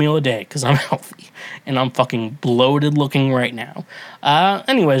eat 1 meal a day because I'm healthy. And I'm fucking bloated looking right now.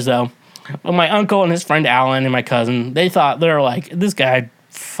 Anyways, though. Well, my uncle and his friend Alan and my cousin, they're like, this guy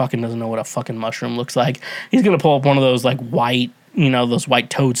fucking doesn't know what a fucking mushroom looks like. He's going to pull up one of those, like, white, those white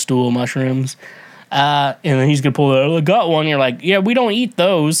toadstool mushrooms. And then he's going to pull I got one. You're like, yeah, we don't eat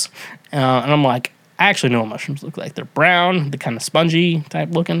those. And I'm like, I actually know what mushrooms look like. They're brown, they're kind of spongy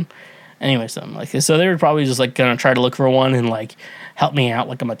type looking. Anyway, something like this. So they were probably just, like, going to try to look for one and, like, help me out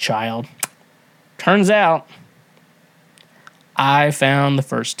like I'm a child. Turns out, I found the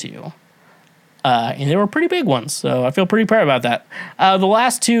first 2. And they were pretty big ones, so I feel pretty proud about that.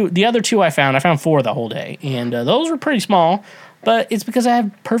 The other 2 I found 4 the whole day, and those were pretty small, but it's because I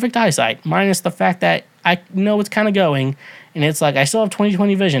have perfect eyesight, minus the fact that I know it's kind of going, and it's like I still have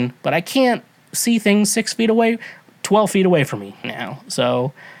 20/20 vision, but I can't see things 6 feet away, 12 feet away from me now.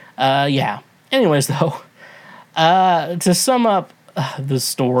 So, yeah. Anyways, though, to sum up the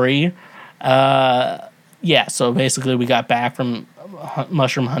story, yeah, so basically we got back from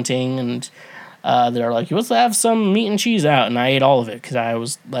mushroom hunting, and they're like, let's have some meat and cheese out, and I ate all of it because I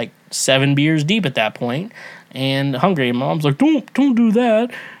was like 7 beers deep at that point and hungry. And Mom's like, don't do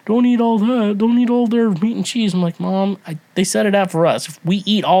that, don't eat all that, don't eat all their meat and cheese. I'm like, Mom, they set it out for us. If we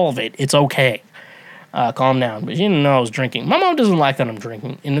eat all of it, it's okay. Calm down. But she didn't know I was drinking. My mom doesn't like that I'm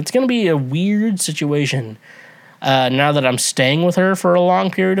drinking, and it's gonna be a weird situation now that I'm staying with her for a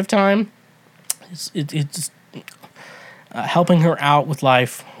long period of time. It's helping her out with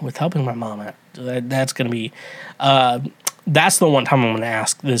life, with helping my mom out. That's going to be, that's the one time I'm going to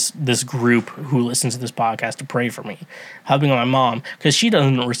ask this group who listens to this podcast to pray for me, helping my mom, because she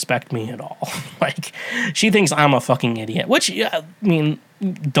doesn't respect me at all. Like, she thinks I'm a fucking idiot, which, I mean,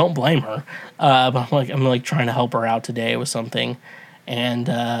 don't blame her. But I'm like trying to help her out today with something,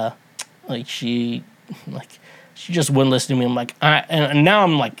 and she just wouldn't listen to me. I'm like,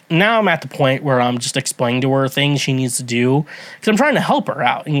 now I'm at the point where I'm just explaining to her things she needs to do because I'm trying to help her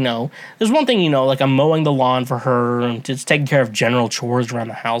out. There's one thing, like I'm mowing the lawn for her and just taking care of general chores around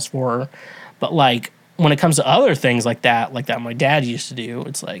the house for her. But like when it comes to other things like that my dad used to do,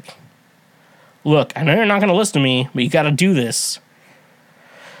 it's like, look, I know you're not going to listen to me, but you got to do this.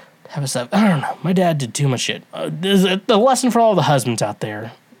 I don't know. My dad did too much shit. There's a lesson for all the husbands out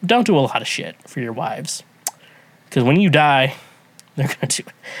there: don't do a lot of shit for your wives. Because when you die, they're going to do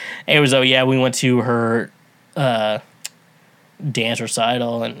it. Anyways, we went to her dance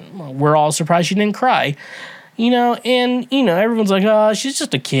recital, and we're all surprised she didn't cry. Everyone's like, oh, she's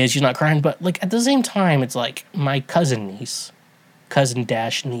just a kid, she's not crying. But, like, at the same time, it's like my cousin niece. And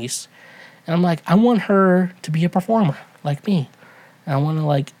I'm like, I want her to be a performer like me. And I want to,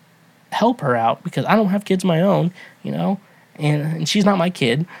 like, help her out because I don't have kids of my own, And she's not my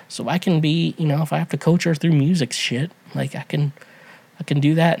kid, so I can be, if I have to coach her through music shit, like I can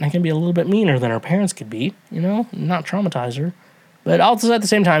do that, and I can be a little bit meaner than her parents could be, not traumatize her. But also at the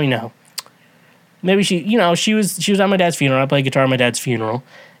same time, maybe she was at my dad's funeral. I played guitar at my dad's funeral,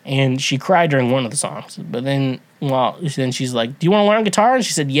 and she cried during one of the songs. But then she's like, "Do you want to learn guitar?" And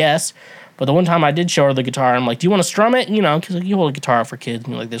she said yes. But the one time I did show her the guitar, I'm like, "Do you want to strum it?" Because like, you hold a guitar for kids,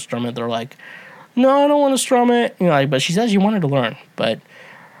 and they strum it. They're like, no, I don't want to strum it. But she says she wanted to learn. But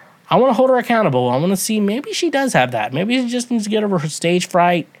I want to hold her accountable. I want to see maybe she does have that. Maybe she just needs to get over her stage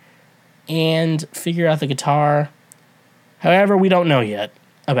fright and figure out the guitar. However, we don't know yet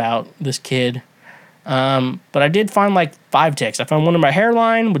about this kid. But I did find like 5 ticks. I found one in my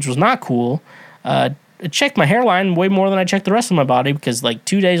hairline, which was not cool. I checked my hairline way more than I checked the rest of my body because like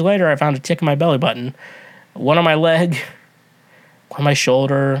 2 days later, I found a tick in my belly button, one on my leg, one on my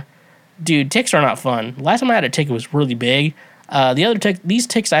shoulder. Dude, ticks are not fun. Last time I had a tick, it was really big. These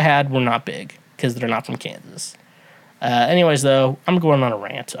ticks I had were not big because they're not from Kansas. Anyways, though, I'm going on a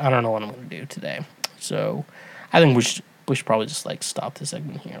rant. I don't know what I'm going to do today. So I think we should probably just like stop this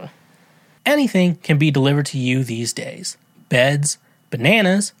segment here. Anything can be delivered to you these days. Beds,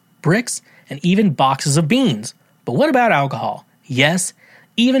 bananas, bricks, and even boxes of beans. But what about alcohol? Yes,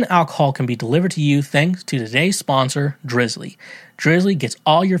 even alcohol can be delivered to you thanks to today's sponsor, Drizly. Drizly gets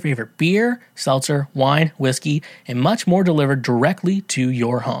all your favorite beer, seltzer, wine, whiskey, and much more delivered directly to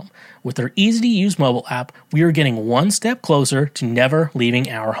your home. With their easy-to-use mobile app, we are getting one step closer to never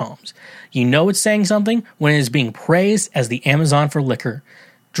leaving our homes. You know it's saying something when it is being praised as the Amazon for liquor.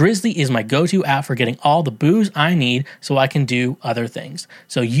 Drizly is my go-to app for getting all the booze I need so I can do other things.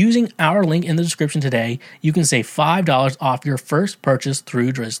 So using our link in the description today, you can save $5 off your first purchase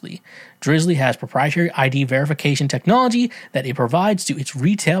through Drizly. Drizly has proprietary ID verification technology that it provides to its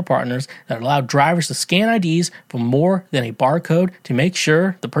retail partners that allow drivers to scan IDs for more than a barcode to make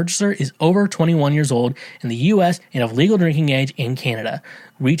sure the purchaser is over 21 years old in the US and of legal drinking age in Canada.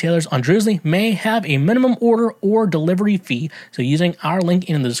 Retailers on Drizly may have a minimum order or delivery fee, so using our link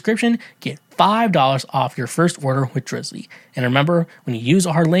in the description, get $5 off your first order with Drizly. And remember, when you use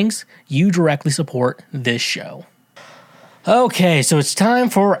our links, you directly support this show. Okay, so it's time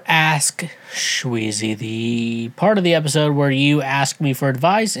for Ask Shweezy, the part of the episode where you ask me for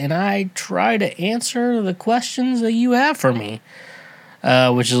advice and I try to answer the questions that you have for me.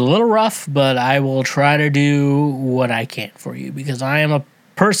 Which is a little rough, but I will try to do what I can for you because I am a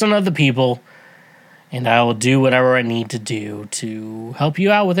person of the people and I will do whatever I need to do to help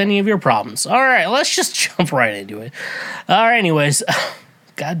you out with any of your problems. All right, let's just jump right into it. All right, anyways,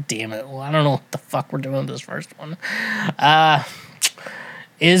 God damn it. Well, I don't know what the fuck we're doing with this first one.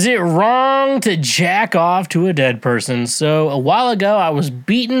 Is it wrong to jack off to a dead person? So a while ago, I was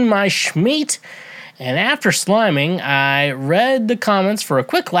beating my schmeat. And after sliming, I read the comments for a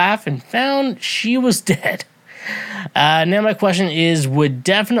quick laugh and found she was dead. Now my question is, would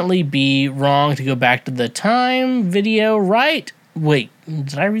definitely be wrong to go back to the time video, right? Wait,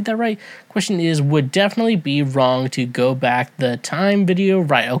 did I read that right? Question is, would definitely be wrong to go back the time video,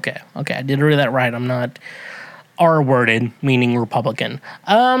 right? Okay, I did read that right. I'm not R-worded, meaning Republican.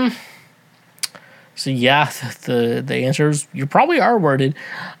 So yeah, the answer is you're probably R-worded.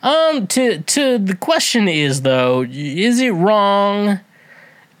 To the question is though, is it wrong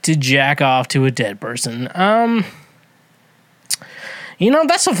to jack off to a dead person?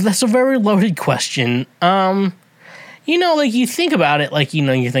 That's a very loaded question. Like you think about it, like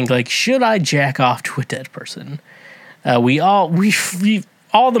you think like, should I jack off to a dead person? All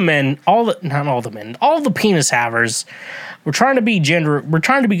the penis havers. We're trying to be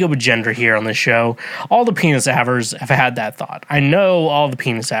good with gender here on this show. All the penis havers have had that thought. I know all the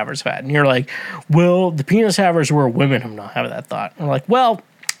penis havers have had. And you're like, well, the penis havers who are women have not had that thought. And we're like, well,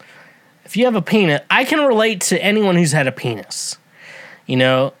 if you have a penis, I can relate to anyone who's had a penis.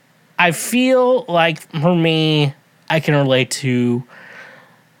 I feel like for me, I can relate to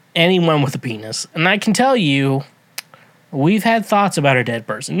anyone with a penis. And I can tell you, we've had thoughts about a dead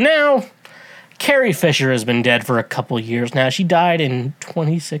person. Now, Carrie Fisher has been dead for a couple years now. She died in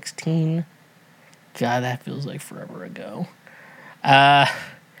 2016. God, that feels like forever ago.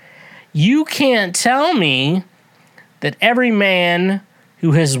 You can't tell me that every man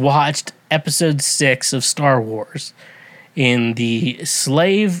who has watched episode 6 of Star Wars in the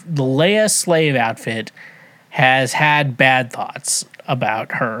Leia slave outfit has had bad thoughts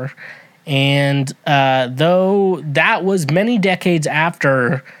about her. And though that was many decades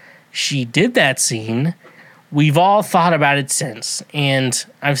after she did that scene, we've all thought about it since. And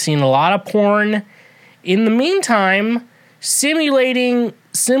I've seen a lot of porn in the meantime simulating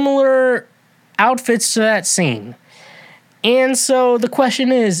similar outfits to that scene. And so the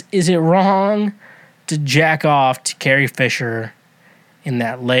question is it wrong to jack off to Carrie Fisher in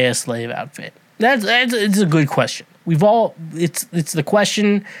that Leia slave outfit? It's a good question. It's the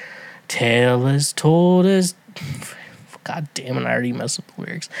question tale as told as, God damn it, I already messed up the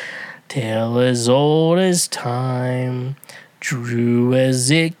lyrics. Tale as old as time, true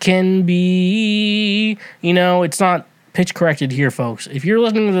as it can be. It's not pitch corrected here, folks. If you're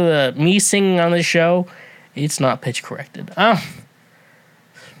listening to me singing on this show, it's not pitch corrected. We're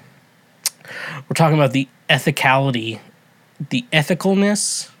talking about the ethicality, the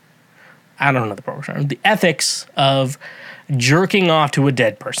ethicalness, I don't know the proper term, the ethics of jerking off to a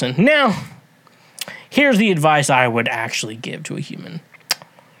dead person. Now, Here's the advice I would actually give to a human.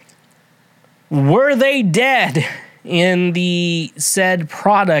 Were they dead in the said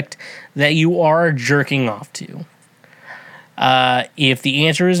product that you are jerking off to? If the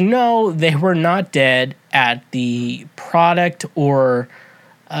answer is no, they were not dead at the product or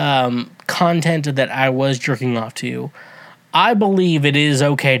content that I was jerking off to, I believe it is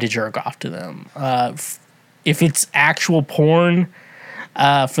okay to jerk off to them. If it's actual porn,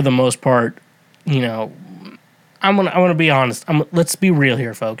 for the most part, I'm gonna be honest. Let's be real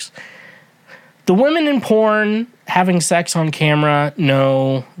here, folks. The women in porn having sex on camera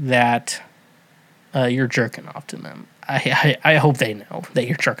know that you're jerking off to them. I hope they know that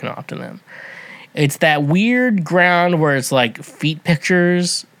you're jerking off to them. It's that weird ground where it's like feet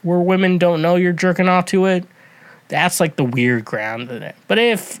pictures where women don't know you're jerking off to it. That's like the weird ground of it. But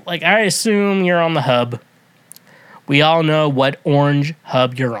if, like, I assume you're on the hub, we all know what orange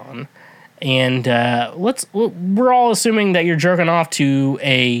hub you're on. And we're all assuming that you're jerking off to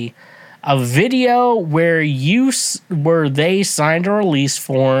a video where they signed a release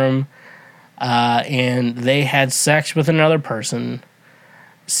form and they had sex with another person.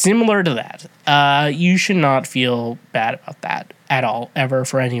 Similar to that. You should not feel bad about that at all, ever,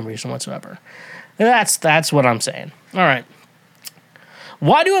 for any reason whatsoever. That's what I'm saying. All right.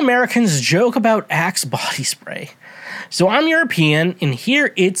 Why do Americans joke about Axe body spray? So I'm European, and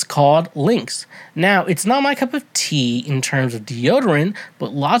here it's called Lynx. Now, it's not my cup of tea in terms of deodorant,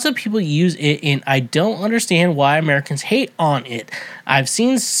 but lots of people use it, and I don't understand why Americans hate on it. I've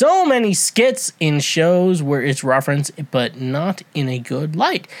seen so many skits in shows where it's referenced, but not in a good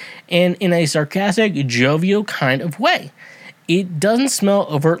light, and in a sarcastic, jovial kind of way. It doesn't smell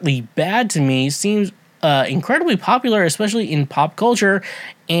overtly bad to me, seems incredibly popular, especially in pop culture,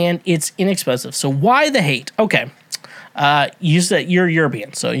 and it's inexpensive. So why the hate? Okay. You said you're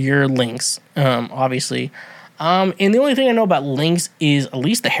European, so you're Lynx, obviously. And the only thing I know about Lynx is at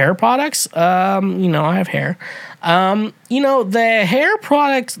least the hair products. I have hair. The hair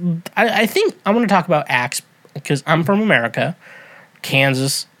products, I think I'm going to talk about Axe because I'm from America,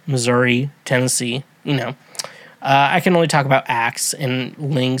 Kansas, Missouri, Tennessee, I can only talk about Axe and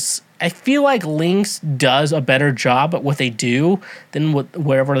Lynx. I feel like Lynx does a better job at what they do than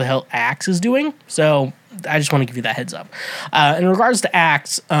whatever the hell Axe is doing. So I just want to give you that heads up. In regards to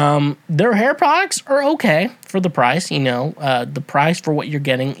Axe, their hair products are okay for the price. The price for what you're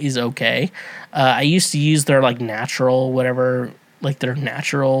getting is okay. I used to use their natural whatever, their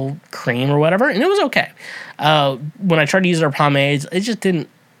natural cream or whatever, and it was okay. When I tried to use their pomades, it just didn't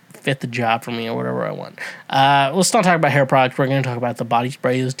fit the job for me or whatever I want. Let's not talk about hair products. We're going to talk about the body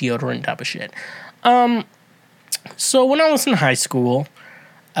sprays, deodorant type of shit. So when I was in high school,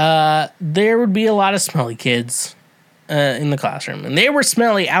 there would be a lot of smelly kids in the classroom, and they were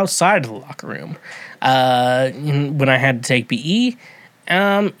smelly outside of the locker room when I had to take PE,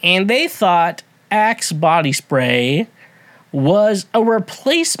 and they thought Axe body spray was a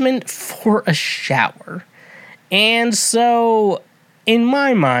replacement for a shower. And so in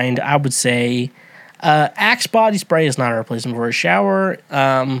my mind, I would say Axe body spray is not a replacement for a shower.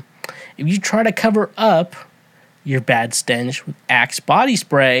 If you try to cover up your bad stench with Axe body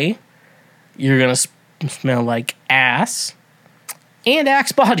spray, you're going to smell like ass and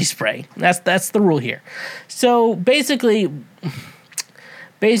Axe body spray. That's the rule here. So basically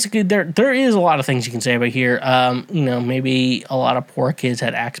there is a lot of things you can say about here. Maybe a lot of poor kids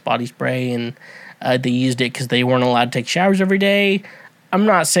had Axe body spray and they used it because they weren't allowed to take showers every day. I'm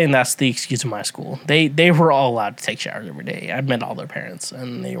not saying that's the excuse of my school. They were all allowed to take showers every day. I met all their parents,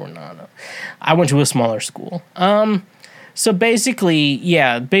 and they were not. I went to a smaller school. So basically,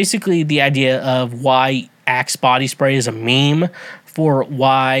 the idea of why Axe body spray is a meme for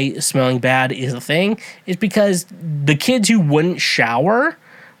why smelling bad is a thing is because the kids who wouldn't shower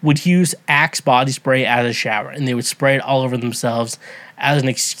would use Axe body spray as a shower, and they would spray it all over themselves as an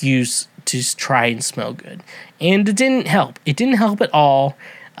excuse to try and smell good. And it didn't help. It didn't help at all.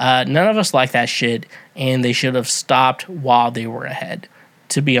 None of us like that shit, and they should have stopped while they were ahead,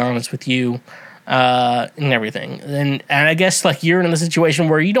 to be honest with you, and everything. And I guess you're in the situation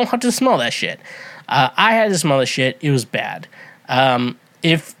where you don't have to smell that shit. I had to smell that shit. It was bad. The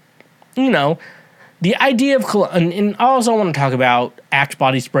idea of cologne, and I also want to talk about Axe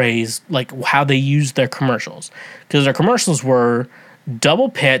body sprays, how they use their commercials, because their commercials were double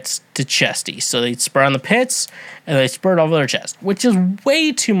pits to chesty. So they'd spray on the pits and they spray it all over their chest, which is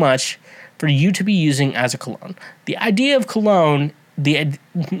way too much for you to be using as a cologne. The idea of cologne,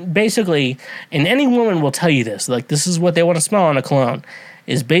 basically, and any woman will tell you this, this is what they want to smell on a cologne,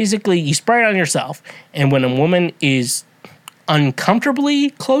 is basically you spray it on yourself, and when a woman is uncomfortably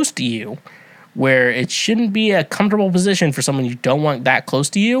close to you, where it shouldn't be a comfortable position for someone you don't want that close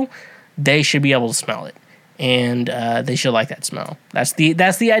to you. They should be able to smell it, and they should like that smell. That's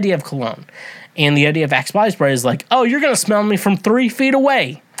the idea of cologne, and the idea of Axe body spray is like, oh, you're gonna smell me from 3 feet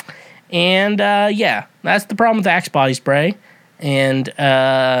away, and yeah, that's the problem with Axe body spray. And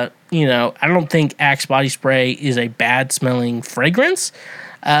I don't think Axe body spray is a bad smelling fragrance,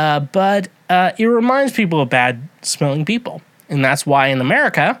 but it reminds people of bad smelling people, and that's why in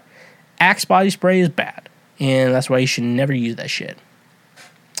America, Axe body spray is bad, and that's why you should never use that shit.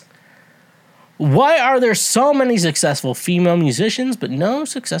 Why are there so many successful female musicians but no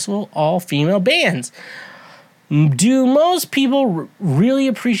successful all-female bands? Do most people really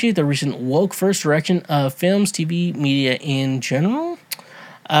appreciate the recent woke first direction of films, TV, media in general?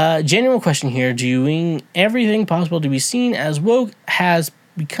 Genuine question here. Doing everything possible to be seen as woke has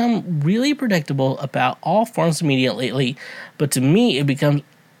become really predictable about all forms of media lately, but to me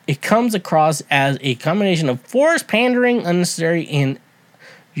it comes across as a combination of forced pandering, unnecessary, and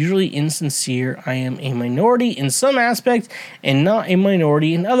usually insincere. I am a minority in some aspects and not a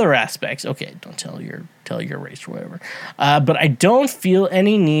minority in other aspects. Okay, don't tell your race or whatever. But I don't feel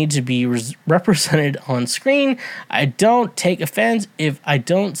any need to be represented on screen. I don't take offense if I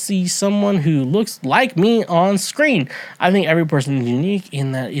don't see someone who looks like me on screen. I think every person is unique,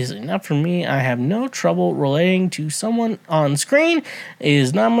 and that is enough for me. I have no trouble relating to someone on screen. It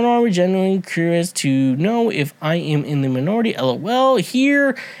is not minority, genuinely curious to know if I am in the minority, LOL,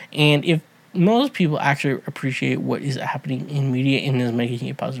 here, and if most people actually appreciate what is happening in media and is making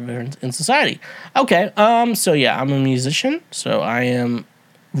a positive difference in society. Okay, so yeah, I'm a musician, so I am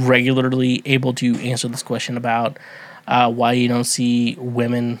regularly able to answer this question about why you don't see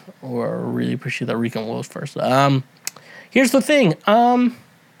women or really appreciate that Rican Wolves first. Here's the thing. I'm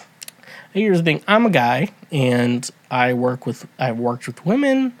a guy, and I've worked with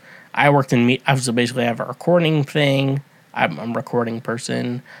women. So basically I have a recording thing. I'm a recording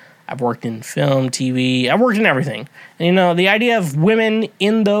person. I've worked in film, TV. I've worked in everything. And, the idea of women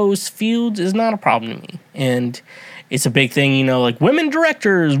in those fields is not a problem to me. And it's a big thing, like women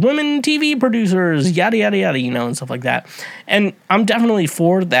directors, women TV producers, yada, yada, yada, and stuff like that. And I'm definitely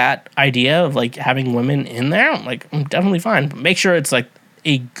for that idea of, like, having women in there. Like, I'm definitely fine. But make sure it's, like,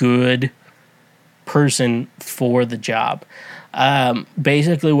 a good person for the job.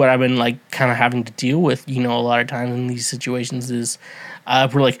 Basically what I've been, like, kind of having to deal with, a lot of times in these situations is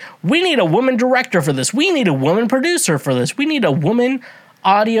we're like, we need a woman director for this. We need a woman producer for this. We need a woman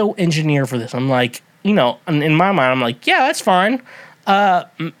audio engineer for this. I'm like, in my mind, I'm like, yeah, that's fine.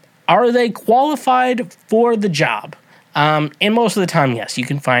 Are they qualified for the job? And most of the time, yes, you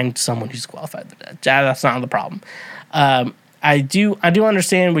can find someone who's qualified for that. That's not the problem. I do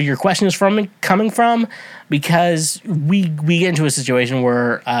understand where your question is coming from, because we get into a situation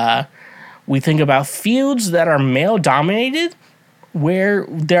where we think about fields that are male dominated, where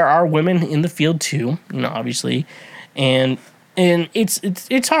there are women in the field too, obviously, and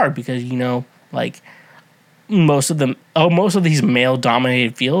it's hard because like most of these male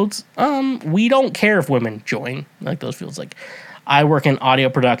dominated fields, we don't care if women join like those fields. Like I work in audio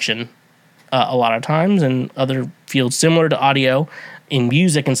production a lot of times, and other fields similar to audio in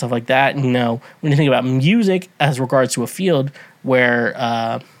music and stuff like that. And, when you think about music as regards to a field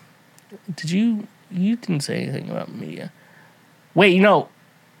where you didn't say anything about media. Wait,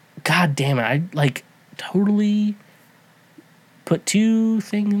 God damn it, I like totally put two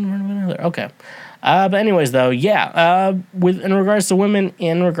things in front of another. Okay. But anyways, though, yeah, in regards to women,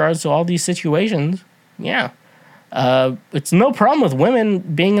 in regards to all these situations, yeah, it's no problem with women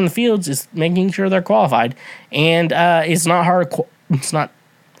being in the fields. It's making sure they're qualified, and it's not hard. It's not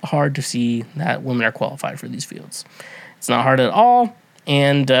hard to see that women are qualified for these fields. It's not hard at all,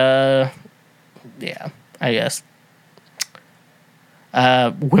 and yeah, I guess.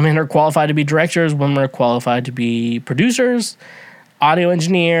 Women are qualified to be directors. Women are qualified to be producers, audio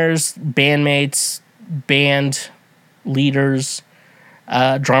engineers, bandmates, band leaders,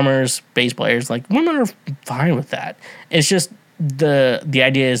 drummers, bass players. Like, women are fine with that. It's just the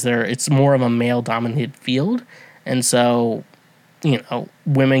idea is it's more of a male dominated field, and so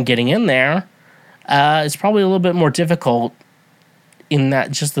women getting in there is probably a little bit more difficult in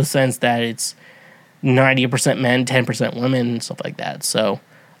that just the sense that it's 90% men, 10% women, and stuff like that. So,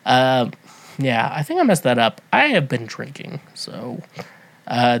 yeah, I think I messed that up. I have been drinking, so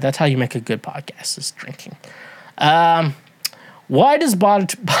that's how you make a good podcast, is drinking. Why does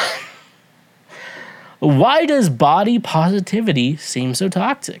body positivity seem so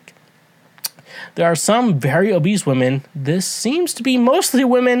toxic? There are some very obese women, this seems to be mostly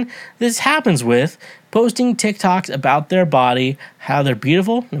women this happens with, posting TikToks about their body, how they're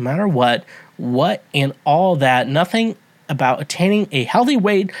beautiful no matter what, what and all that. Nothing about attaining a healthy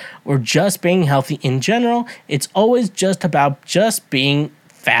weight or just being healthy in general. It's always just about just being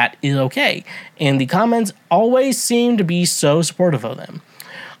fat is okay. And the comments always seem to be so supportive of them.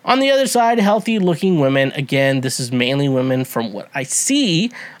 On the other side, healthy looking women, again, this is mainly women from what I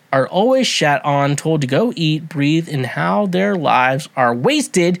see, are always shat on, told to go eat, breathe, and how their lives are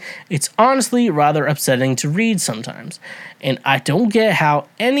wasted. It's honestly rather upsetting to read sometimes. And I don't get how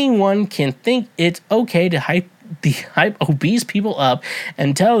anyone can think it's okay to hype obese people up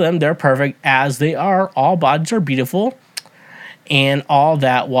and tell them they're perfect as they are. All bodies are beautiful and all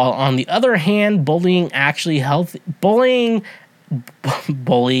that, while on the other hand, bully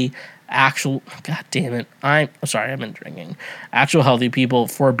actual, god damn it, I'm sorry, I've been drinking, actual healthy people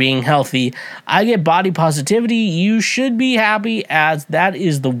for being healthy. I get body positivity. You should be happy as that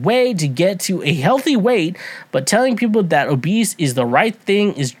is the way to get to a healthy weight, but telling people that obese is the right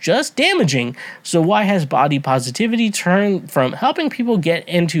thing is just damaging. So why has body positivity turned from helping people get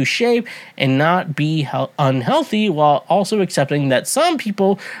into shape and not be unhealthy, while also accepting that some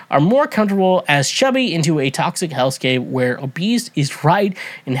people are more comfortable as chubby, into a toxic hellscape where obese is right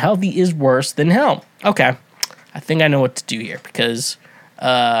and healthy is worse than hell? Okay, I think I know what to do here, because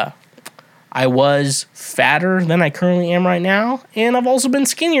I was fatter than I currently am right now, and I've also been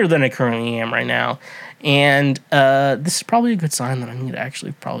skinnier than I currently am right now. And this is probably a good sign that I need to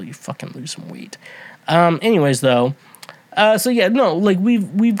actually probably fucking lose some weight. Anyways, though, so yeah, no, like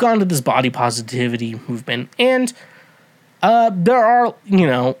we've gone to this body positivity movement, and there are, you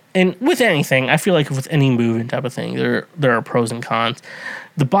know, and with anything, I feel like with any movement type of thing, there are pros and cons.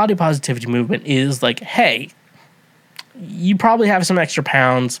 The body positivity movement is like, hey, you probably have some extra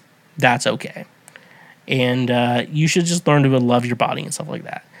pounds. That's okay. And you should just learn to love your body and stuff like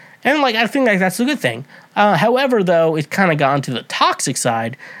that. And like, I think like that's a good thing. However, though, it's kind of gone to the toxic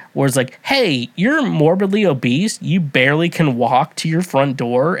side where it's like, hey, you're morbidly obese. You barely can walk to your front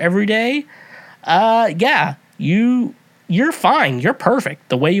door every day. Yeah, you're fine. You're perfect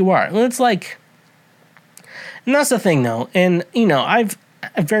the way you are. And it's like, and that's the thing though. And you know, I've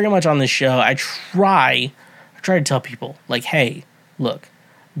very much on this show, I try to tell people like, hey, look,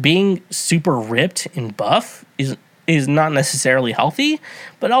 being super ripped and buff is not necessarily healthy,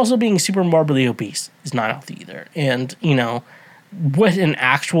 but also being super morbidly obese is not healthy either. And you know, what an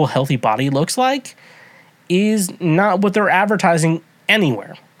actual healthy body looks like is not what they're advertising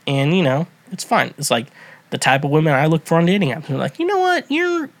anywhere. And you know, it's fine. It's like the type of women I look for on dating apps. They're like, you know what,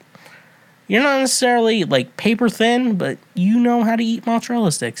 you're not necessarily like paper thin, but you know how to eat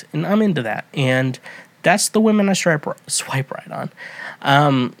mozzarella sticks, and I'm into that. And that's the women I swipe right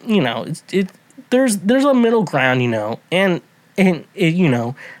on. You know, there's a middle ground, you know, and you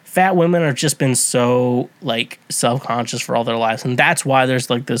know, fat women have just been so like self-conscious for all their lives, and that's why there's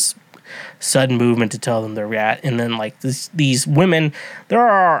like this sudden movement to tell them they're fat. And then like these women, there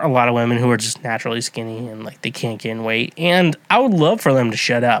are a lot of women who are just naturally skinny and like they can't gain weight, and I would love for them to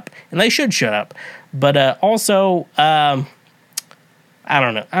shut up, and they should shut up. But also I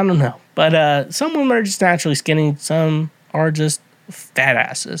don't know, but some women are just naturally skinny, some are just fat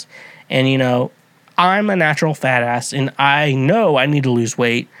asses. And you know, I'm a natural fat ass, and I know I need to lose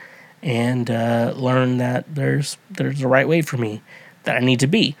weight and learn that there's a right weight for me that I need to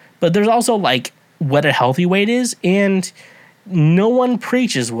be. But there's also like what a healthy weight is, and no one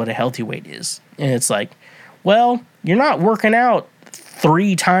preaches what a healthy weight is. And it's like, well, you're not working out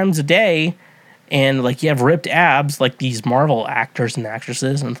 3 times a day and like you have ripped abs like these Marvel actors and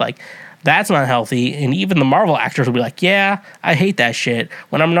actresses, and it's like, that's not healthy. And even the Marvel actors will be like, yeah, I hate that shit.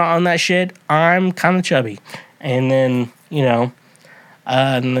 When I'm not on that shit, I'm kind of chubby. And then, you know,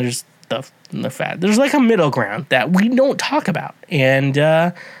 and there's the fat. There's like a middle ground that we don't talk about. And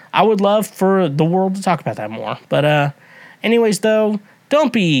I would love for the world to talk about that more. But anyways, though,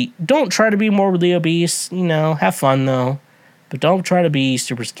 don't try to be morbidly obese. You know, have fun though, but don't try to be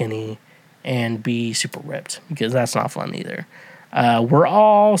super skinny and be super ripped, because that's not fun either. We're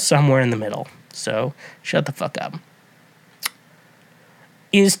all somewhere in the middle, so shut the fuck up.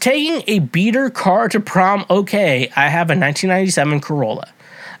 Is taking a beater car to prom okay? I have a 1997 Corolla.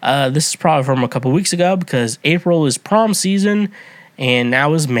 This is probably from a couple weeks ago, because April is prom season and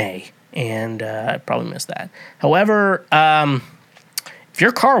now is May, and I probably missed that. However, if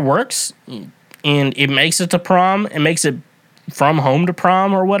your car works and it makes it to prom, it makes it from home to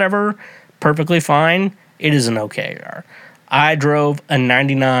prom or whatever, perfectly fine. It is an okay car. I drove a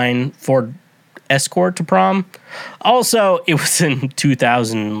 99 Ford Escort to prom. Also, it was in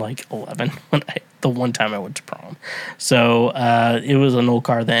 2011 when the one time I went to prom. So it was an old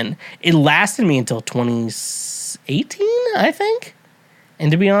car then. It lasted me until 2018, I think. And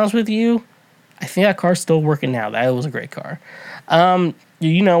to be honest with you, I think that car's still working now. That was a great car. When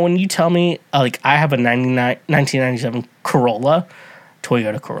you tell me, like, I have a 1997 Corolla,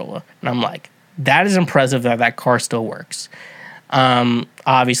 Toyota Corolla, and I'm like, that is impressive that car still works.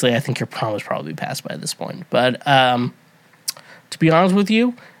 Obviously, I think your prom was probably passed by this point. But to be honest with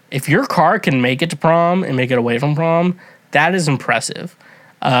you, if your car can make it to prom and make it away from prom, that is impressive.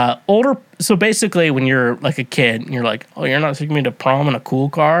 So basically, when you're like a kid, and you're like, oh, you're not taking me to prom in a cool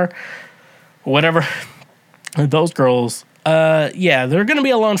car, whatever. Those girls, they're gonna be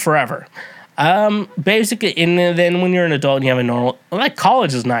alone forever. Basically, and then when you're an adult and you have a normal, like,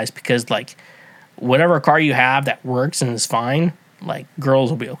 college is nice because, like, whatever car you have that works and is fine, like, girls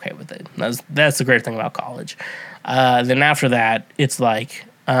will be okay with it. That's the great thing about college. Then after that, it's like,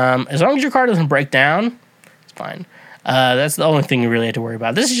 as long as your car doesn't break down, it's fine. That's the only thing you really have to worry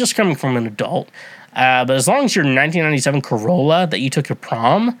about. This is just coming from an adult. But as long as your 1997 Corolla that you took to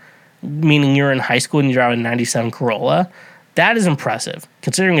prom, meaning you're in high school and you drive a 97 Corolla, that is impressive,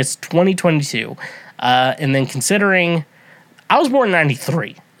 considering it's 2022. And then considering I was born in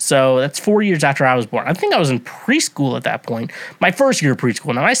 93, so that's 4 years after I was born. I think I was in preschool at that point. My first year of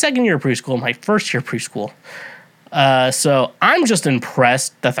preschool. Not my second year of preschool, my first year of preschool. So I'm just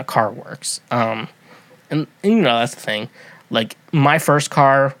impressed that the car works. And that's the thing. Like, my first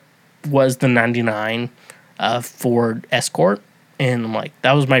car was the 99 Ford Escort. And I'm like,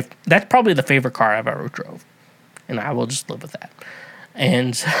 that's probably the favorite car I've ever drove. And I will just live with that.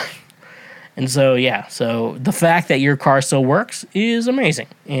 And so the fact that your car still works is amazing.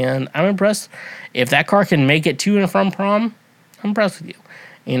 And I'm impressed. If that car can make it to and from prom, I'm impressed with you.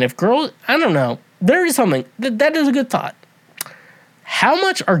 And if girls, I don't know, there is something, that is a good thought. How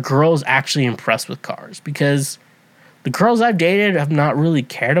much are girls actually impressed with cars? Because the girls I've dated have not really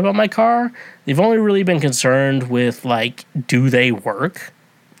cared about my car. They've only really been concerned with, like, do they work?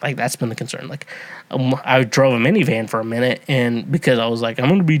 Like, that's been the concern. Like, I drove a minivan for a minute, and because I was like, I'm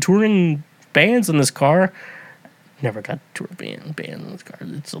going to be touring bands in this car. Never got to tour band in this car.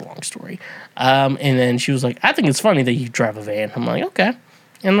 It's a long story. And then she was like, I think it's funny that you drive a van. I'm like, okay.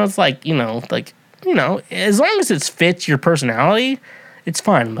 And that's like, as long as it fits your personality, it's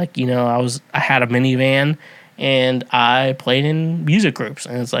fine. Like, I had a minivan and I played in music groups,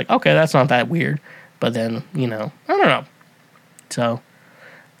 and it's like, okay, that's not that weird. But then, I don't know. So,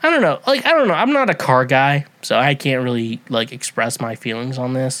 I don't know. Like, I don't know. I'm not a car guy, so I can't really, like, express my feelings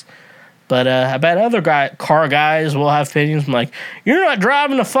on this. But I bet other car guys will have opinions. I'm like, you're not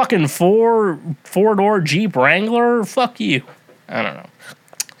driving a fucking four-door Jeep Wrangler? Fuck you. I don't know.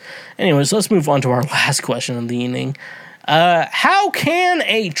 Anyways, let's move on to our last question of the evening. How can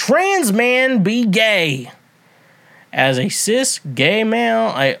a trans man be gay? As a cis gay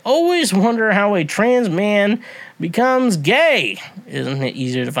male, I always wonder how a trans man becomes gay. Isn't it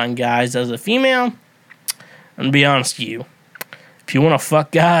easier to find guys as a female? And to be honest with you, if you want to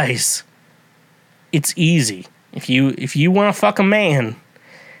fuck guys, it's easy. If you want to fuck a man,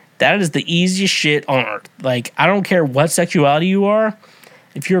 that is the easiest shit on earth. Like, I don't care what sexuality you are.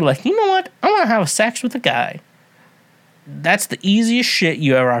 If you're like, you know what, I want to have sex with a guy, that's the easiest shit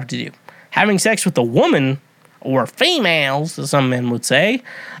you ever have to do. Having sex with a woman, or females, as some men would say,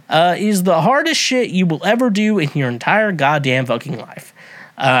 is the hardest shit you will ever do in your entire goddamn fucking life.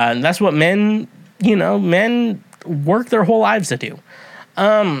 And that's what men work their whole lives to do.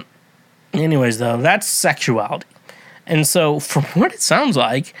 Anyways, though, that's sexuality. And so, from what it sounds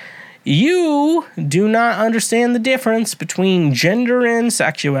like, you do not understand the difference between gender and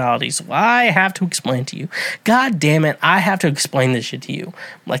sexuality. So I have to explain to you. God damn it, I have to explain this shit to you.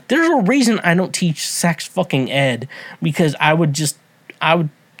 Like, there's a reason I don't teach sex fucking ed, because I would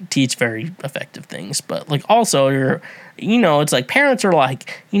teach very effective things. But, like, also, it's like parents are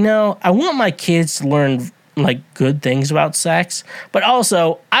like, I want my kids to learn, like, good things about sex, but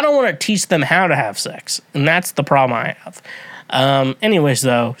also I don't want to teach them how to have sex. And that's the problem I have. Anyways,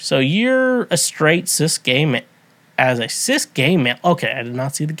 though, so you're a straight cis gay man. As a cis gay man, okay, I did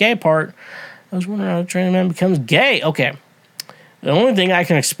not see the gay part. I was wondering how a trans man becomes gay. Okay, the only thing I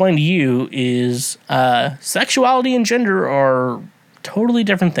can explain to you is sexuality and gender are totally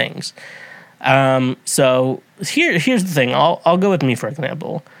different things. So here's the thing. I'll go with me for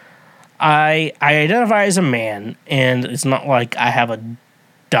example. I identify as a man, and it's not like I have a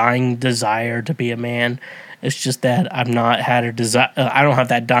dying desire to be a man. It's just that I've not had a desire. I don't have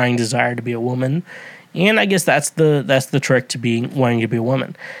that dying desire to be a woman, and I guess that's the trick to wanting to be a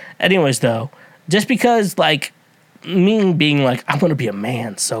woman. Anyways, though, just because, like, me being like, I want to be a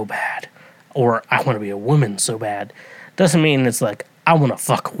man so bad, or I want to be a woman so bad, doesn't mean it's like I want to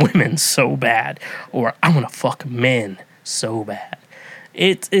fuck women so bad, or I want to fuck men so bad.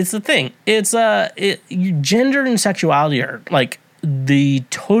 It's the thing. It's gender and sexuality are like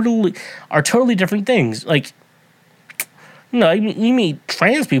totally different things. Like, you know, you meet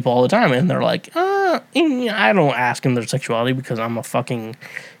trans people all the time, and they're like, I don't ask them their sexuality because I'm a fucking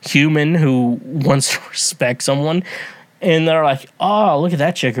human who wants to respect someone. And they're like, oh, look at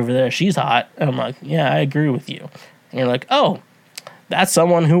that chick over there. She's hot. And I'm like, yeah, I agree with you. And you're like, oh, that's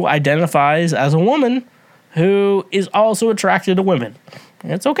someone who identifies as a woman who is also attracted to women.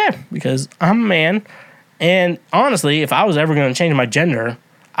 And it's okay because I'm a man. And honestly, if I was ever going to change my gender,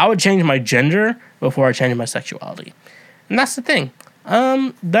 I would change my gender before I change my sexuality. And that's the thing.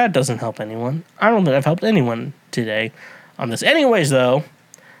 That doesn't help anyone. I don't think I've helped anyone today on this. Anyways, though,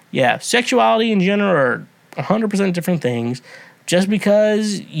 yeah, sexuality and gender are 100% different things. Just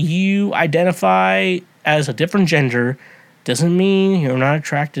because you identify as a different gender doesn't mean you're not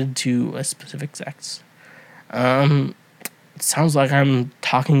attracted to a specific sex. It sounds like I'm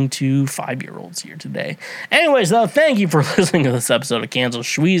talking to 5-year-olds here today. Anyways, though, thank you for listening to this episode of Cancel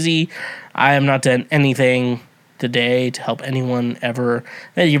Shweezy. I have not done anything today to help anyone ever.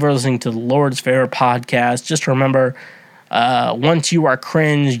 Thank you for listening to the Lord's Fair podcast. Just remember, once you are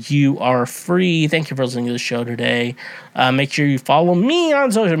cringe, you are free. Thank you for listening to the show today. Make sure you follow me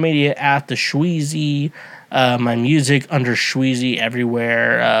on social media at the Shweezy. My music under Shweezy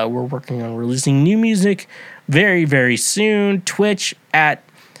everywhere. We're working on releasing new music very, very soon. Twitch at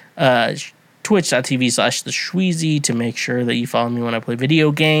twitch.tv/the Shweezy to make sure that you follow me when I play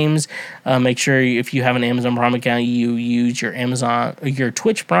video games. Make sure if you have an Amazon Prime account, you use your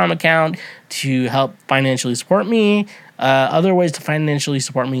Twitch Prime account to help financially support me. Other ways to financially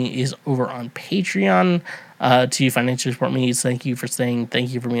support me is over on Patreon. To financially support me is thank you for saying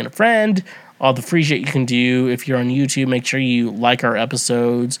thank you for being a friend. All the free shit you can do. If you're on YouTube, make sure you like our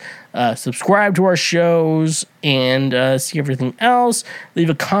episodes, subscribe to our shows, and see everything else.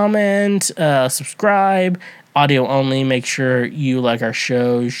 Leave a comment, subscribe, audio only. Make sure you like our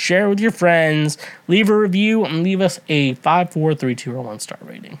shows, share with your friends, leave a review, and leave us a 5, 4, 3, 2, or 1 star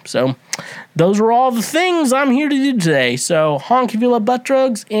rating. So those are all the things I'm here to do today. So honk if you love butt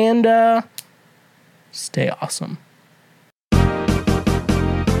drugs, and stay awesome.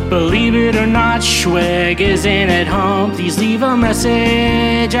 Believe it or not, Schweg isn't at home. Please leave a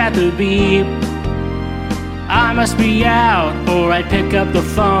message at the beep. I must be out or I'd pick up the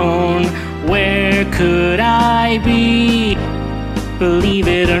phone. Where could I be? Believe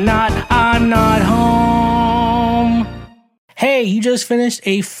it or not, I'm not home. Hey, you just finished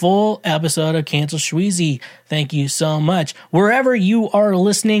a full episode of Cancel Shweezy. Thank you so much. Wherever you are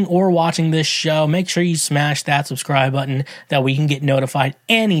listening or watching this show, make sure you smash that subscribe button that we can get notified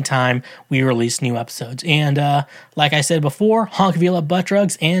anytime we release new episodes. And like I said before, honk if you love butt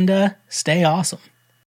drugs, and stay awesome.